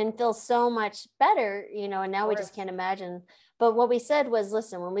 Huge. And feels so much better, and now we just can't imagine. But what we said was,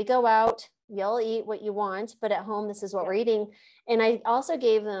 listen, when we go out, you'll eat what you want, but at home, this is what we're eating. And I also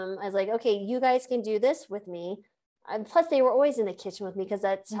gave them, I was like, okay, you guys can do this with me. And plus they were always in the kitchen with me, because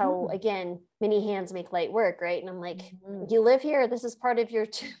that's how, again, many hands make light work. Right. And I'm like, you live here, this is part of your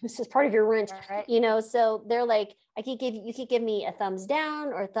rent, so they're like, you could give me a thumbs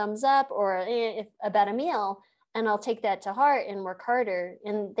down or thumbs up or about a meal, and I'll take that to heart and work harder.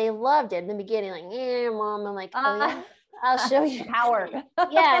 And they loved it in the beginning. Like, mom. I'm like, oh yeah, I'll show you power.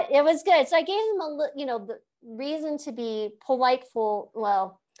 Yeah, it was good. So I gave them the reason to be politeful.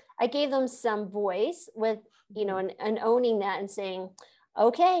 Well, I gave them some voice with, and owning that and saying,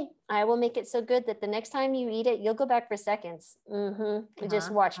 okay, I will make it so good that the next time you eat it, you'll go back for seconds.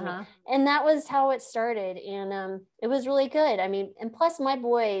 Just watch me. And that was how it started. And it was really good. I mean, and plus my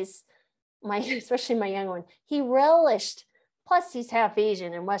boys, especially my young one, he relished, plus he's half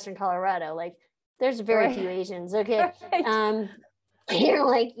Asian in Western Colorado. Like, there's very few Asians. Okay.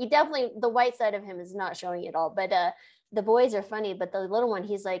 You definitely, the white side of him is not showing at all, but the boys are funny, but the little one,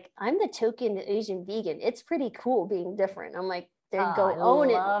 he's like, I'm the token Asian vegan. It's pretty cool being different. I'm like, then go I own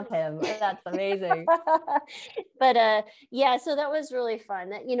it. love him. That's amazing. But yeah, so that was really fun.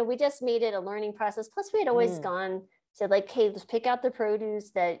 That, you know, we just made it a learning process. Plus we had always gone to like, hey, let's pick out the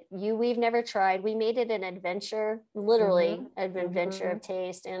produce that we've never tried. We made it an adventure, literally an adventure of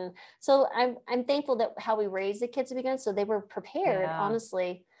taste. And so I'm thankful that how we raised the kids to begin, so they were prepared.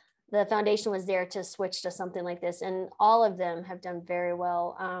 Honestly, the foundation was there to switch to something like this, and all of them have done very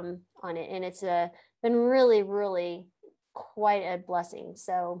well on it. And it's been really, really quite a blessing.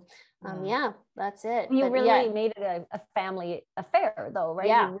 So yeah, that's it. You But really made it a family affair though, right?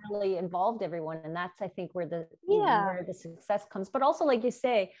 Yeah. You really involved everyone. And that's, I think, where the success comes. But also, like you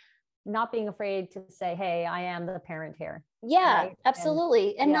say, not being afraid to say, hey, I am the parent here. Yeah, right?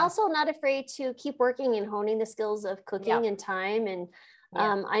 absolutely. And also not afraid to keep working and honing the skills of cooking and time. And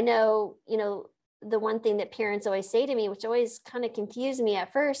I know, you know, the one thing that parents always say to me, which always kind of confused me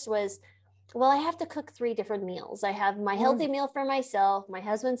at first, was, well, I have to cook 3 different meals. I have my healthy meal for myself. My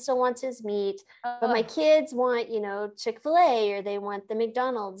husband still wants his meat, but my kids want, you know, Chick-fil-A, or they want the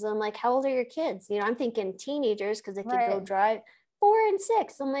McDonald's. I'm like, how old are your kids? You know, I'm thinking teenagers, because they could go drive 4 and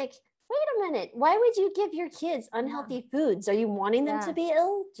 6. I'm like, wait a minute. Why would you give your kids unhealthy foods? Are you wanting them to be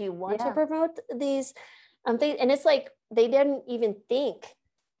ill? Do you want to promote these things? And it's like, they didn't even think.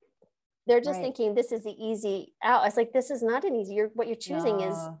 They're just thinking this is the easy out. It's like, this is not an easy, what you're choosing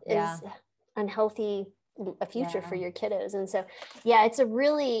is unhealthy, a future for your kiddos. And so, yeah, it's a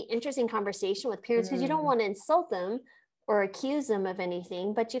really interesting conversation with parents, because you don't want to insult them or accuse them of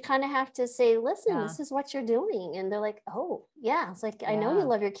anything, but you kind of have to say, listen, this is what you're doing. And they're like, oh yeah. It's like, I know you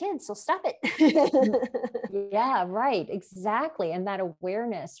love your kids, so stop it. Yeah, right. Exactly. And that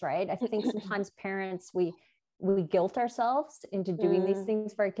awareness, right? I think sometimes parents, we guilt ourselves into doing these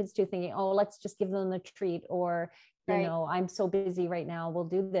things for our kids too, thinking, oh, let's just give them the treat, or you know, I'm so busy right now, we'll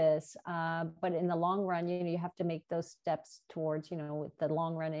do this. But in the long run, you know, you have to make those steps towards, you know, with the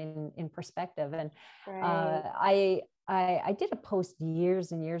long run in perspective. And I did a post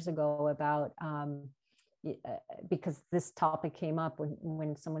years and years ago about, because this topic came up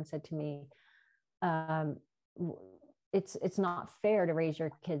when someone said to me, it's not fair to raise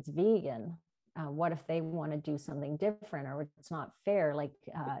your kids vegan. What if they want to do something different, or it's not fair, like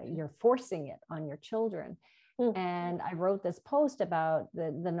you're forcing it on your children. And I wrote this post about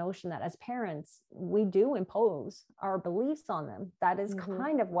the notion that as parents, we do impose our beliefs on them. That is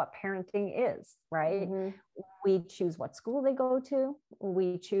kind of what parenting is, right? We choose what school they go to.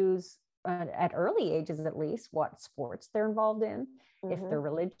 We choose at early ages, at least, what sports they're involved in. If they're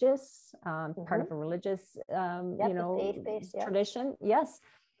religious, part of a religious, you know, faith-based, tradition. Yes.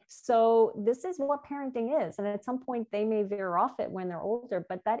 So this is what parenting is. And at some point they may veer off it when they're older,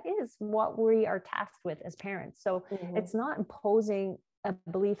 but that is what we are tasked with as parents. So it's not imposing a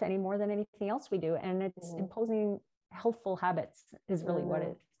belief any more than anything else we do. And it's imposing healthful habits is really what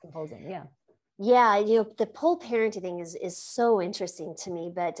it's imposing. Yeah. Yeah. You know, the whole parenting thing is so interesting to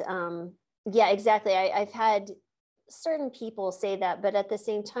me, but yeah, exactly. I've had certain people say that, but at the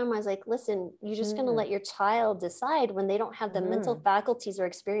same time, I was like, listen, you're just going to let your child decide when they don't have the mental faculties or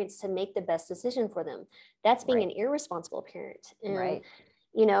experience to make the best decision for them. That's being an irresponsible parent. And,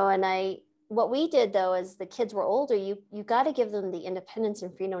 you know, and what we did though, as the kids were older, you got to give them the independence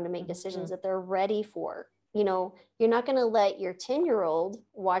and freedom to make decisions that they're ready for. You know, you're not going to let your 10-year-old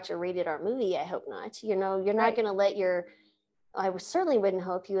watch a rated R movie. I hope not. You know, you're not going to let I certainly wouldn't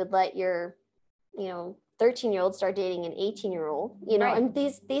hope you would let your, you know, 13-year-old start dating an 18-year-old, you know, and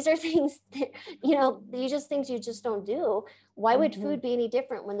these are things that, you know, things you just don't do. Why would food be any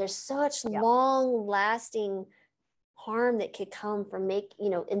different when there's such long lasting harm that could come from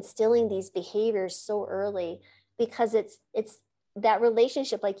instilling these behaviors so early? Because it's that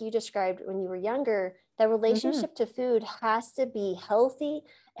relationship, like you described when you were younger, that relationship to food has to be healthy.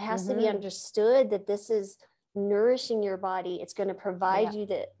 It has to be understood that this is nourishing your body. It's going to provide you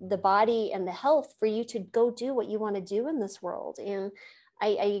the body and the health for you to go do what you want to do in this world. And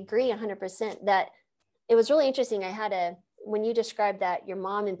I agree 100% that it was really interesting. When you described that your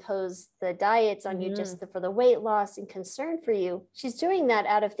mom imposed the diets on you just for the weight loss and concern for you, she's doing that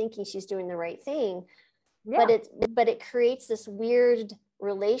out of thinking she's doing the right thing. But it creates this weird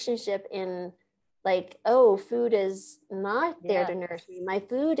relationship in, like, oh, food is not there to nourish me. My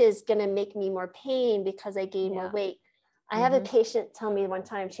food is going to make me more pain because I gained more weight. I have a patient tell me one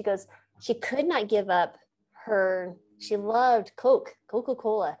time, she goes, she could not give up she loved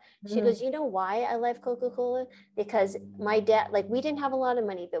Coca-Cola. She goes, you know why I love Coca-Cola? Because my dad, like, we didn't have a lot of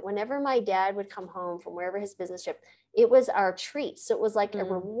money, but whenever my dad would come home from wherever his business trip, it was our treat. So it was like a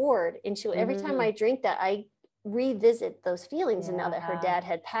reward. And every time I drink that, I revisit those feelings. And now that her dad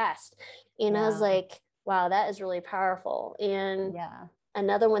had passed, and I was like, Wow, that is really powerful. And Yeah.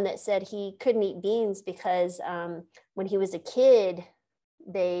 another one that said he couldn't eat beans because when he was a kid,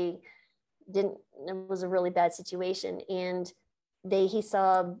 they didn't, it was a really bad situation. And he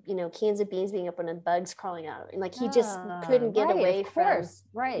saw, cans of beans being opened and bugs crawling out. And like, he just couldn't get Right, of away from, course.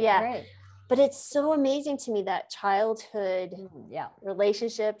 Right, yeah. right. But it's so amazing to me that childhood Yeah.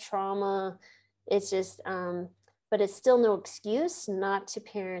 relationship trauma. It's just, but it's still no excuse not to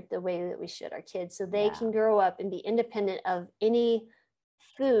parent the way that we should our kids so they Yeah. can grow up and be independent of any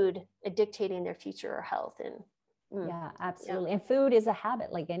food dictating their future or health. And yeah, absolutely. And food is a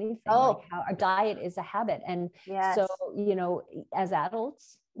habit, like anything, Oh. like how our diet is a habit. And Yes. so, as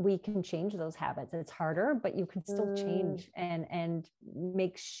adults, we can change those habits. It's harder, but you can still change and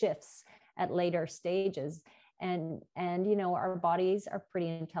make shifts at later stages. And our bodies are pretty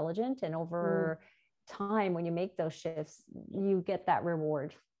intelligent, and over time, when you make those shifts, you get that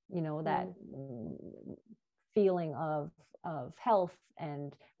reward, that feeling of health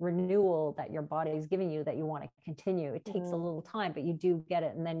and renewal that your body is giving you, that you want to continue. It takes a little time, but you do get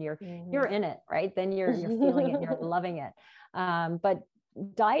it, and then you're in it, right? Then you're feeling it, and you're loving it. But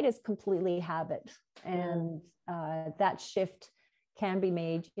diet is completely habit, and that shift can be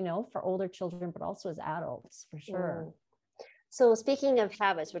made, for older children, but also as adults, for sure. So speaking of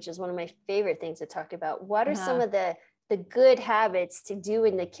habits, which is one of my favorite things to talk about, what are some of the good habits to do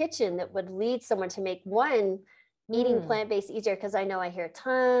in the kitchen that would lead someone to make eating plant-based easier? Because I know I hear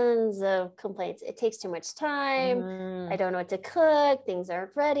tons of complaints. It takes too much time. I don't know what to cook. Things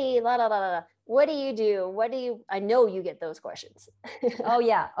aren't ready. La la la la. What do you do? I know you get those questions. Oh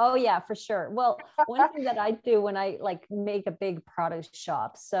yeah, for sure. Well, one thing that I do when I make a big product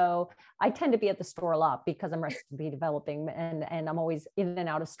shop, so I tend to be at the store a lot because I'm recipe developing, and I'm always in and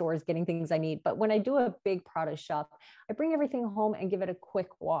out of stores getting things I need. But when I do a big product shop, I bring everything home and give it a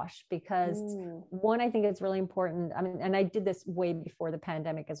quick wash, because one, I think it's really important. I mean, and I did this way before the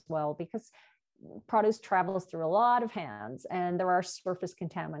pandemic as well, because produce travels through a lot of hands and there are surface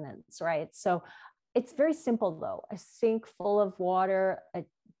contaminants, right? So it's very simple though. A sink full of water, a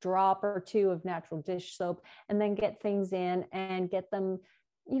drop or two of natural dish soap, and then get things in and get them,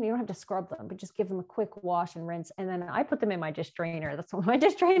 you don't have to scrub them, but just give them a quick wash and rinse. And then I put them in my dish drainer. That's what my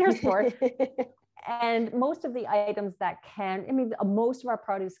dish drainer is for. And most of the items most of our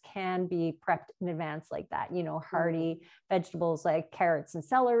produce can be prepped in advance like that, hearty vegetables like carrots and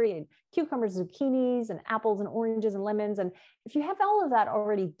celery and cucumbers, zucchinis and apples and oranges and lemons. And if you have all of that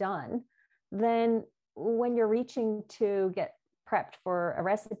already done, then when you're reaching to get prepped for a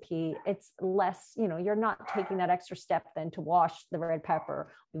recipe, it's less, you're not taking that extra step then to wash the red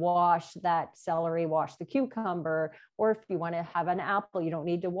pepper, wash that celery, wash the cucumber, or if you want to have an apple, you don't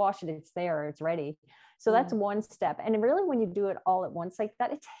need to wash it. It's there, it's ready. So that's one step. And really, when you do it all at once like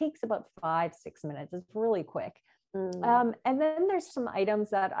that, it takes about 5-6 minutes. It's really quick. And then there's some items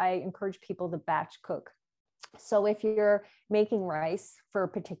that I encourage people to batch cook. So if you're making rice for a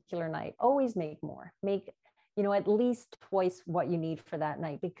particular night, always make more. Make at least twice what you need for that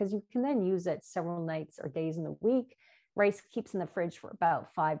night, because you can then use it several nights or days in the week. Rice keeps in the fridge for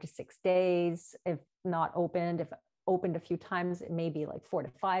about 5 to 6 days. If not opened, if opened a few times, it may be like 4 to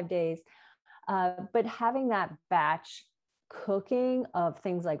 5 days. But having that batch cooking of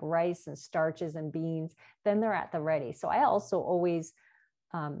things like rice and starches and beans, then they're at the ready. So I also always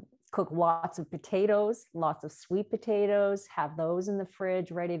cook lots of potatoes, lots of sweet potatoes, have those in the fridge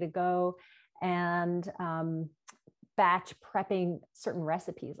ready to go. And batch prepping certain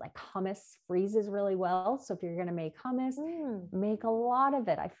recipes like hummus freezes really well. So if you're going to make hummus, make a lot of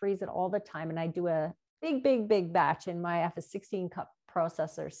it. I freeze it all the time, and I do a big batch in my, I have a 16 cup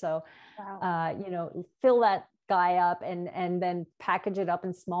processor. So, fill that guy up and then package it up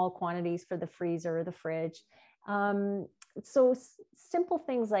in small quantities for the freezer or the fridge. So simple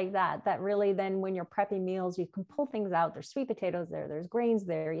things like that really then when you're prepping meals, you can pull things out. There's sweet potatoes there's grains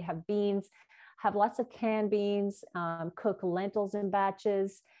there, you have beans, have lots of canned beans, cook lentils in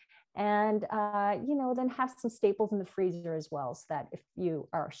batches, and then have some staples in the freezer as well, so that if you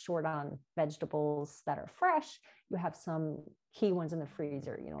are short on vegetables that are fresh, you have some key ones in the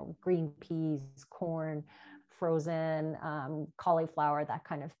freezer, green peas, corn, frozen, cauliflower, that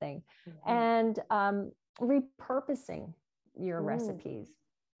kind of thing. And repurposing your recipes.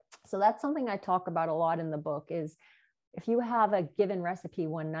 So that's something I talk about a lot in the book, is if you have a given recipe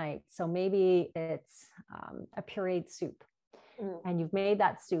one night, so maybe it's a pureed soup, and you've made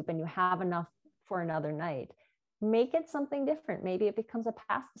that soup and you have enough for another night, make it something different. Maybe it becomes a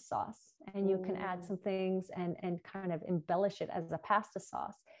pasta sauce, and you can add some things and kind of embellish it as a pasta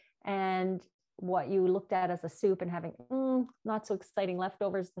sauce. And what you looked at as a soup and having not so exciting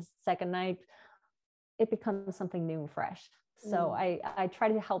leftovers the second night, it becomes something new and fresh. So I try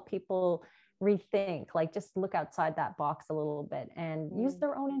to help people rethink, like just look outside that box a little bit and use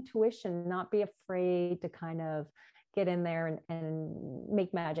their own intuition, not be afraid to kind of get in there and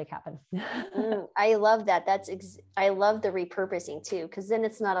make magic happen. I love that. I love the repurposing too, because then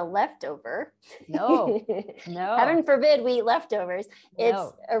it's not a leftover. No. Heaven forbid we eat leftovers. No.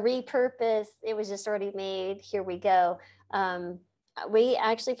 It's a repurpose. It was just already made. Here we go. We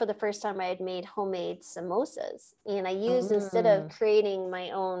actually, for the first time, I had made homemade samosas, and I used, instead of creating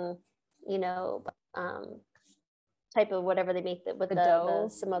my own, type of whatever they make with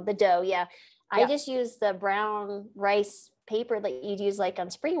the dough. Yeah. I just used the brown rice paper that you'd use like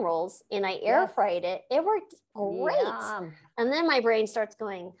on spring rolls, and I air fried it. It worked great. Yum. And then my brain starts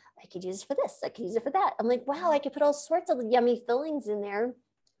going, I could use it for this. I could use it for that. I'm like, wow, I could put all sorts of yummy fillings in there.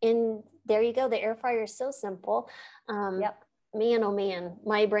 And there you go. The air fryer is so simple. Man, oh man,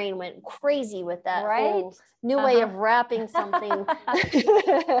 my brain went crazy with that whole new way of wrapping something.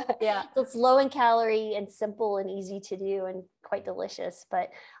 Yeah. So it's low in calorie and simple and easy to do and quite delicious.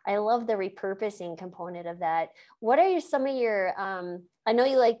 But I love the repurposing component of that. What are some of your, I know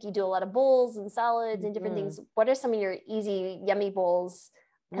you do a lot of bowls and salads and different things. What are some of your easy, yummy bowls?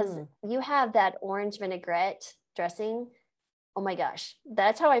 Because you have that orange vinaigrette dressing. Oh my gosh,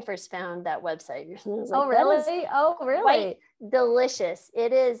 that's how I first found that website. Oh, really? Oh, really? Quite delicious.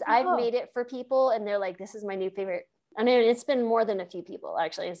 It is. Oh. I've made it for people and they're like, this is my new favorite. I mean, it's been more than a few people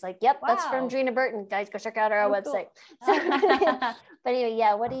actually. It's like, yep, that's from Drina Burton. Guys, go check out our website. Cool. So, but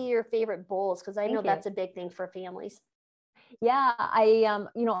anyway, what are your favorite bowls? Because I know that's a big thing for families. Yeah,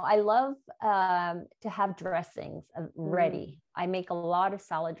 I love to have dressings ready. I make a lot of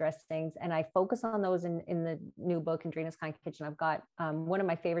salad dressings, and I focus on those in the new book, in Drina's Kind Kitchen. I've got one of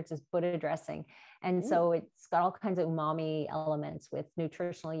my favorites is Buddha dressing. And so it's got all kinds of umami elements with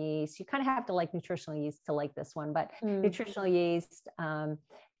nutritional yeast. You kind of have to like nutritional yeast to like this one, but nutritional yeast,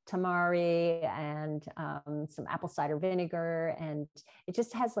 tamari, and some apple cider vinegar. And it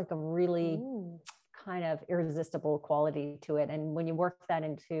just has like a really kind of irresistible quality to it. And when you work that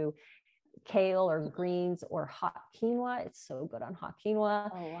into kale or greens or hot quinoa, it's so good on hot quinoa.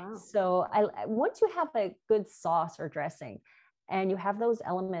 Oh, wow. So once you have a good sauce or dressing and you have those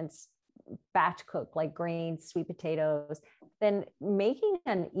elements batch cooked, like greens, sweet potatoes, then making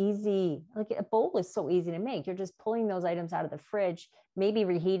an easy, like a bowl is so easy to make. You're just pulling those items out of the fridge, maybe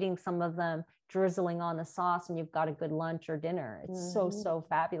reheating some of them, drizzling on the sauce, and you've got a good lunch or dinner. It's so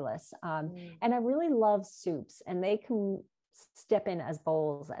fabulous. And I really love soups, and they can step in as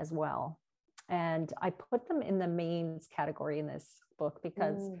bowls as well. And I put them in the mains category in this book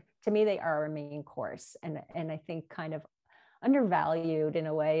because to me, they are a main course. And I think kind of undervalued in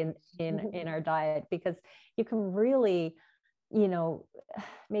a way in our diet, because you can really,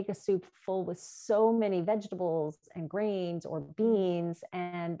 make a soup full with so many vegetables and grains or beans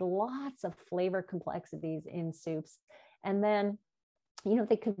and lots of flavor complexities in soups. And then,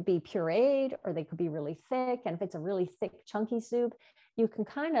 they could be pureed or they could be really thick. And if it's a really thick, chunky soup, you can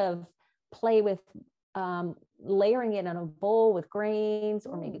kind of play with layering it in a bowl with grains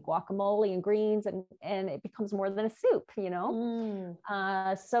or maybe guacamole and greens, and it becomes more than a soup,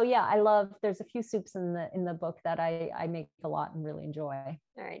 So yeah, I love, there's a few soups in the book that I make a lot and really enjoy.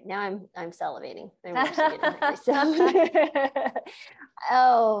 All right, now I'm salivating. I'm actually getting hungry.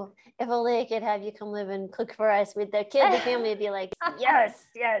 Oh, if only I could have you come live and cook for us with the kid. The family would be like, yes.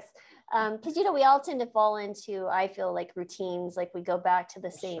 Because we all tend to fall into, I feel like, routines, like we go back to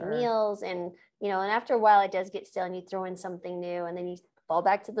the same meals, and and after a while it does get stale, and you throw in something new, and then you fall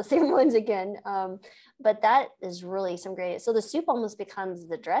back to the same ones again. But that is really some great. So the soup almost becomes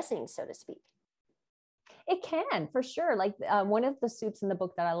the dressing, so to speak. It can, for sure. Like one of the soups in the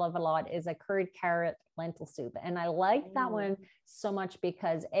book that I love a lot is a curried carrot lentil soup. And I like that one so much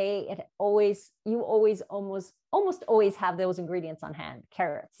because almost always have those ingredients on hand: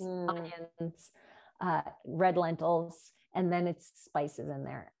 carrots, onions, red lentils, and then it's spices in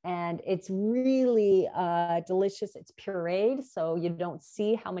there. And it's really delicious. It's pureed, so you don't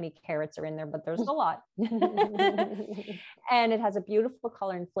see how many carrots are in there, but there's a lot. And it has a beautiful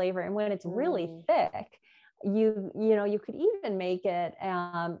color and flavor. And when it's really thick, you could even make it,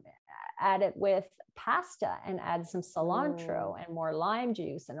 add it with pasta and add some cilantro and more lime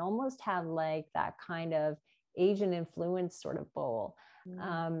juice, and almost have like that kind of Asian influence sort of bowl.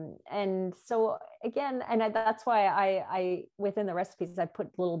 And so again, that's why I within the recipes, I put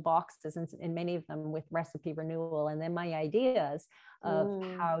little boxes in many of them with recipe renewal, and then my ideas of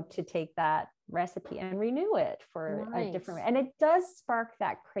how to take that recipe and renew it for a different, and it does spark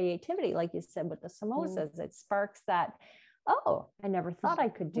that creativity, like you said with the samosas. It sparks that, oh, I never thought I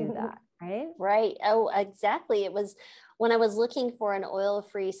could do that. right? Right. Oh, exactly. It was when I was looking for an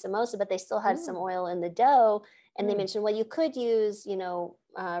oil-free samosa, but they still had some oil in the dough. And they mentioned, well, you could use,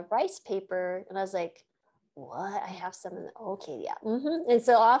 rice paper. And I was like, what? I have some in the, okay, yeah. And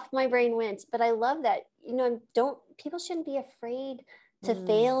so off my brain went. But I love that, people shouldn't be afraid to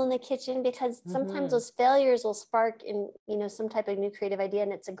fail in the kitchen, because sometimes those failures will spark in, some type of new creative idea,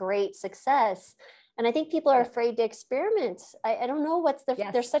 and it's a great success. And I think people are afraid to experiment. I don't know what's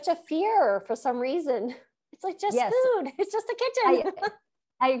there's such a fear for some reason. It's like just food. It's just the kitchen.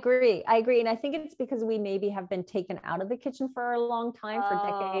 I agree. And I think it's because we maybe have been taken out of the kitchen for a long time, for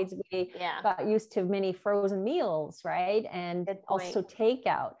decades. We got used to many frozen meals, right? And also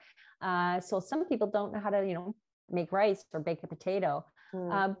takeout. So some people don't know how to, make rice or bake a potato.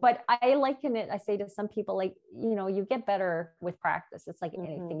 But I liken it, I say to some people, like, you get better with practice. It's like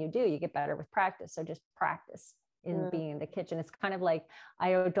anything you do, you get better with practice. So just practice in being in the kitchen. It's kind of like,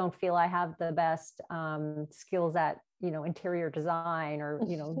 I don't feel I have the best skills at, interior design or,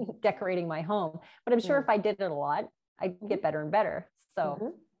 decorating my home, but I'm sure if I did it a lot, I'd get better and better.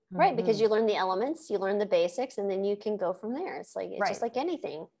 So. Right. Because you learn the elements, you learn the basics, and then you can go from there. It's like, it's just like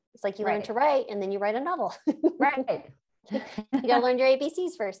anything. It's like you learn to write, and then you write a novel. Right. You got to learn your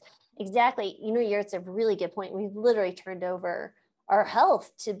ABCs first. Exactly. It's a really good point. We've literally turned over our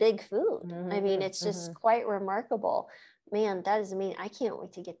health to big food. I mean, it's just quite remarkable. Man, that is amazing. I can't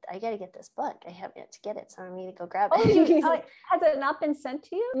wait to I got to get this book. I have yet to get it, so I'm going to go grab it. Has it not been sent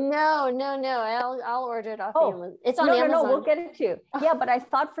to you? No. I'll order it off Amazon. It's on Amazon. No, we'll get it to you. Yeah, but I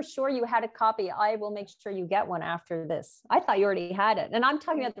thought for sure you had a copy. I will make sure you get one after this. I thought you already had it. And I'm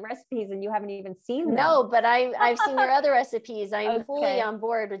talking about the recipes and you haven't even seen them. No, but I've seen your other recipes. I'm fully on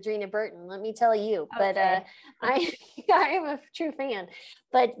board with Drina Burton, let me tell you. But I am a true fan.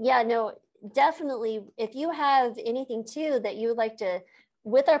 But yeah, no, definitely, if you have anything too that you would like to,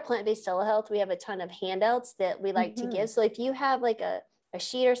 with our plant-based telehealth, we have a ton of handouts that we like to give. So if you have like a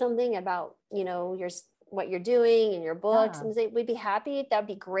sheet or something about, what you're doing in your books, and we'd be happy. That'd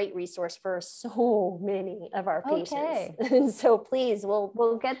be a great resource for so many of our patients. And so please,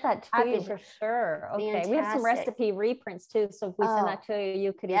 we'll get that to you for sure. Okay. Fantastic. We have some recipe reprints too. So if we send that to you,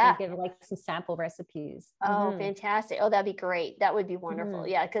 you could even give like some sample recipes. Oh, fantastic. Oh, that'd be great. That would be wonderful.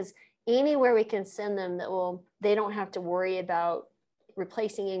 Yeah. Because anywhere we can send them they don't have to worry about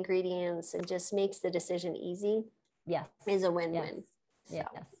replacing ingredients, and just makes the decision easy. Yes. Is a win-win. Yes.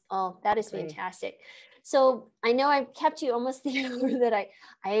 So, oh, that is fantastic. So I know I've kept you almost the hour that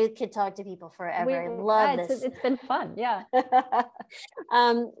I could talk to people forever. I love this. It's been fun. Yeah.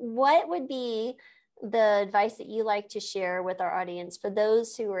 What would be the advice that you like to share with our audience for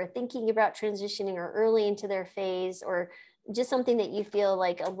those who are thinking about transitioning or early into their phase, or just something that you feel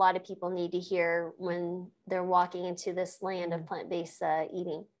like a lot of people need to hear when they're walking into this land of plant-based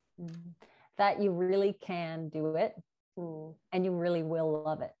eating? That you really can do it, and you really will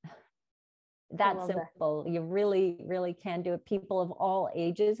love it. That's simple. You really, really can do it. People of all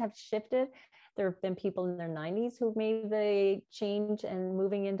ages have shifted. There have been people in their 90s who've made the change and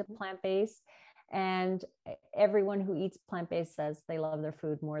moving into plant-based. And everyone who eats plant-based says they love their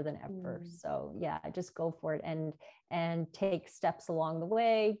food more than ever. So yeah, just go for it and take steps along the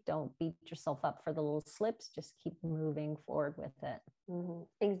way. Don't beat yourself up for the little slips. Just keep moving forward with it.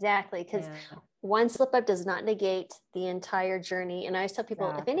 Exactly. Because one slip up does not negate the entire journey. And I always tell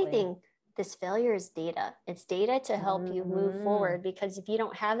people, if anything, this failure is data. It's data to help you move forward, because if you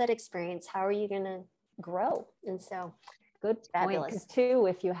don't have that experience, how are you going to grow? And so good point. Because too,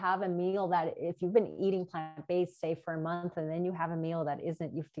 if you have a meal that, if you've been eating plant-based, say for a month, and then you have a meal that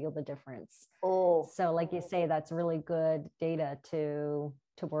isn't, you feel the difference. So like you say, that's really good data to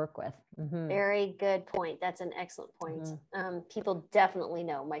work with. Very good point. That's an excellent point. People definitely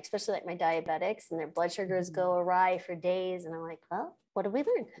know, especially like my diabetics, and their blood sugars go awry for days. And I'm like, well, what did we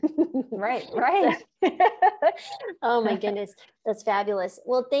learn? Right. Oh my goodness. That's fabulous.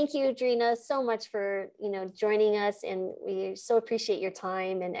 Well, thank you, Drina, so much for, joining us. And we so appreciate your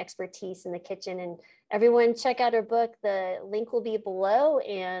time and expertise in the kitchen. And everyone check out her book. The link will be below.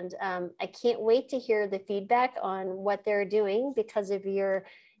 And I can't wait to hear the feedback on what they're doing because of your,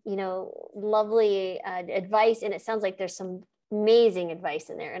 lovely advice. And it sounds like there's some amazing advice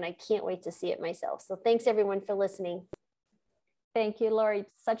in there, and I can't wait to see it myself. So thanks everyone for listening. Thank you, Lori.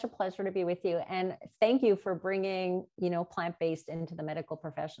 Such a pleasure to be with you. And thank you for bringing, plant-based into the medical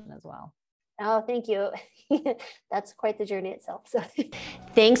profession as well. Oh, thank you. That's quite the journey itself. So.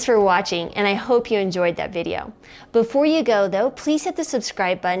 Thanks for watching, and I hope you enjoyed that video. Before you go though, please hit the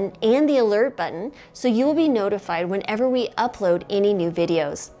subscribe button and the alert button so you will be notified whenever we upload any new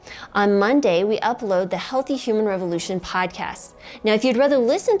videos. On Monday, we upload the Healthy Human Revolution podcast. Now, if you'd rather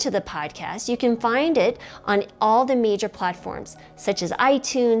listen to the podcast, you can find it on all the major platforms, such as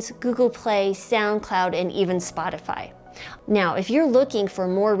iTunes, Google Play, SoundCloud, and even Spotify. Now, if you're looking for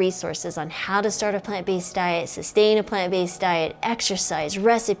more resources on how to start a plant-based diet, sustain a plant-based diet, exercise,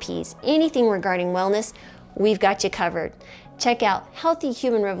 recipes, anything regarding wellness, we've got you covered. Check out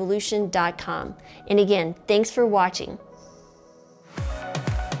healthyhumanrevolution.com. And again, thanks for watching.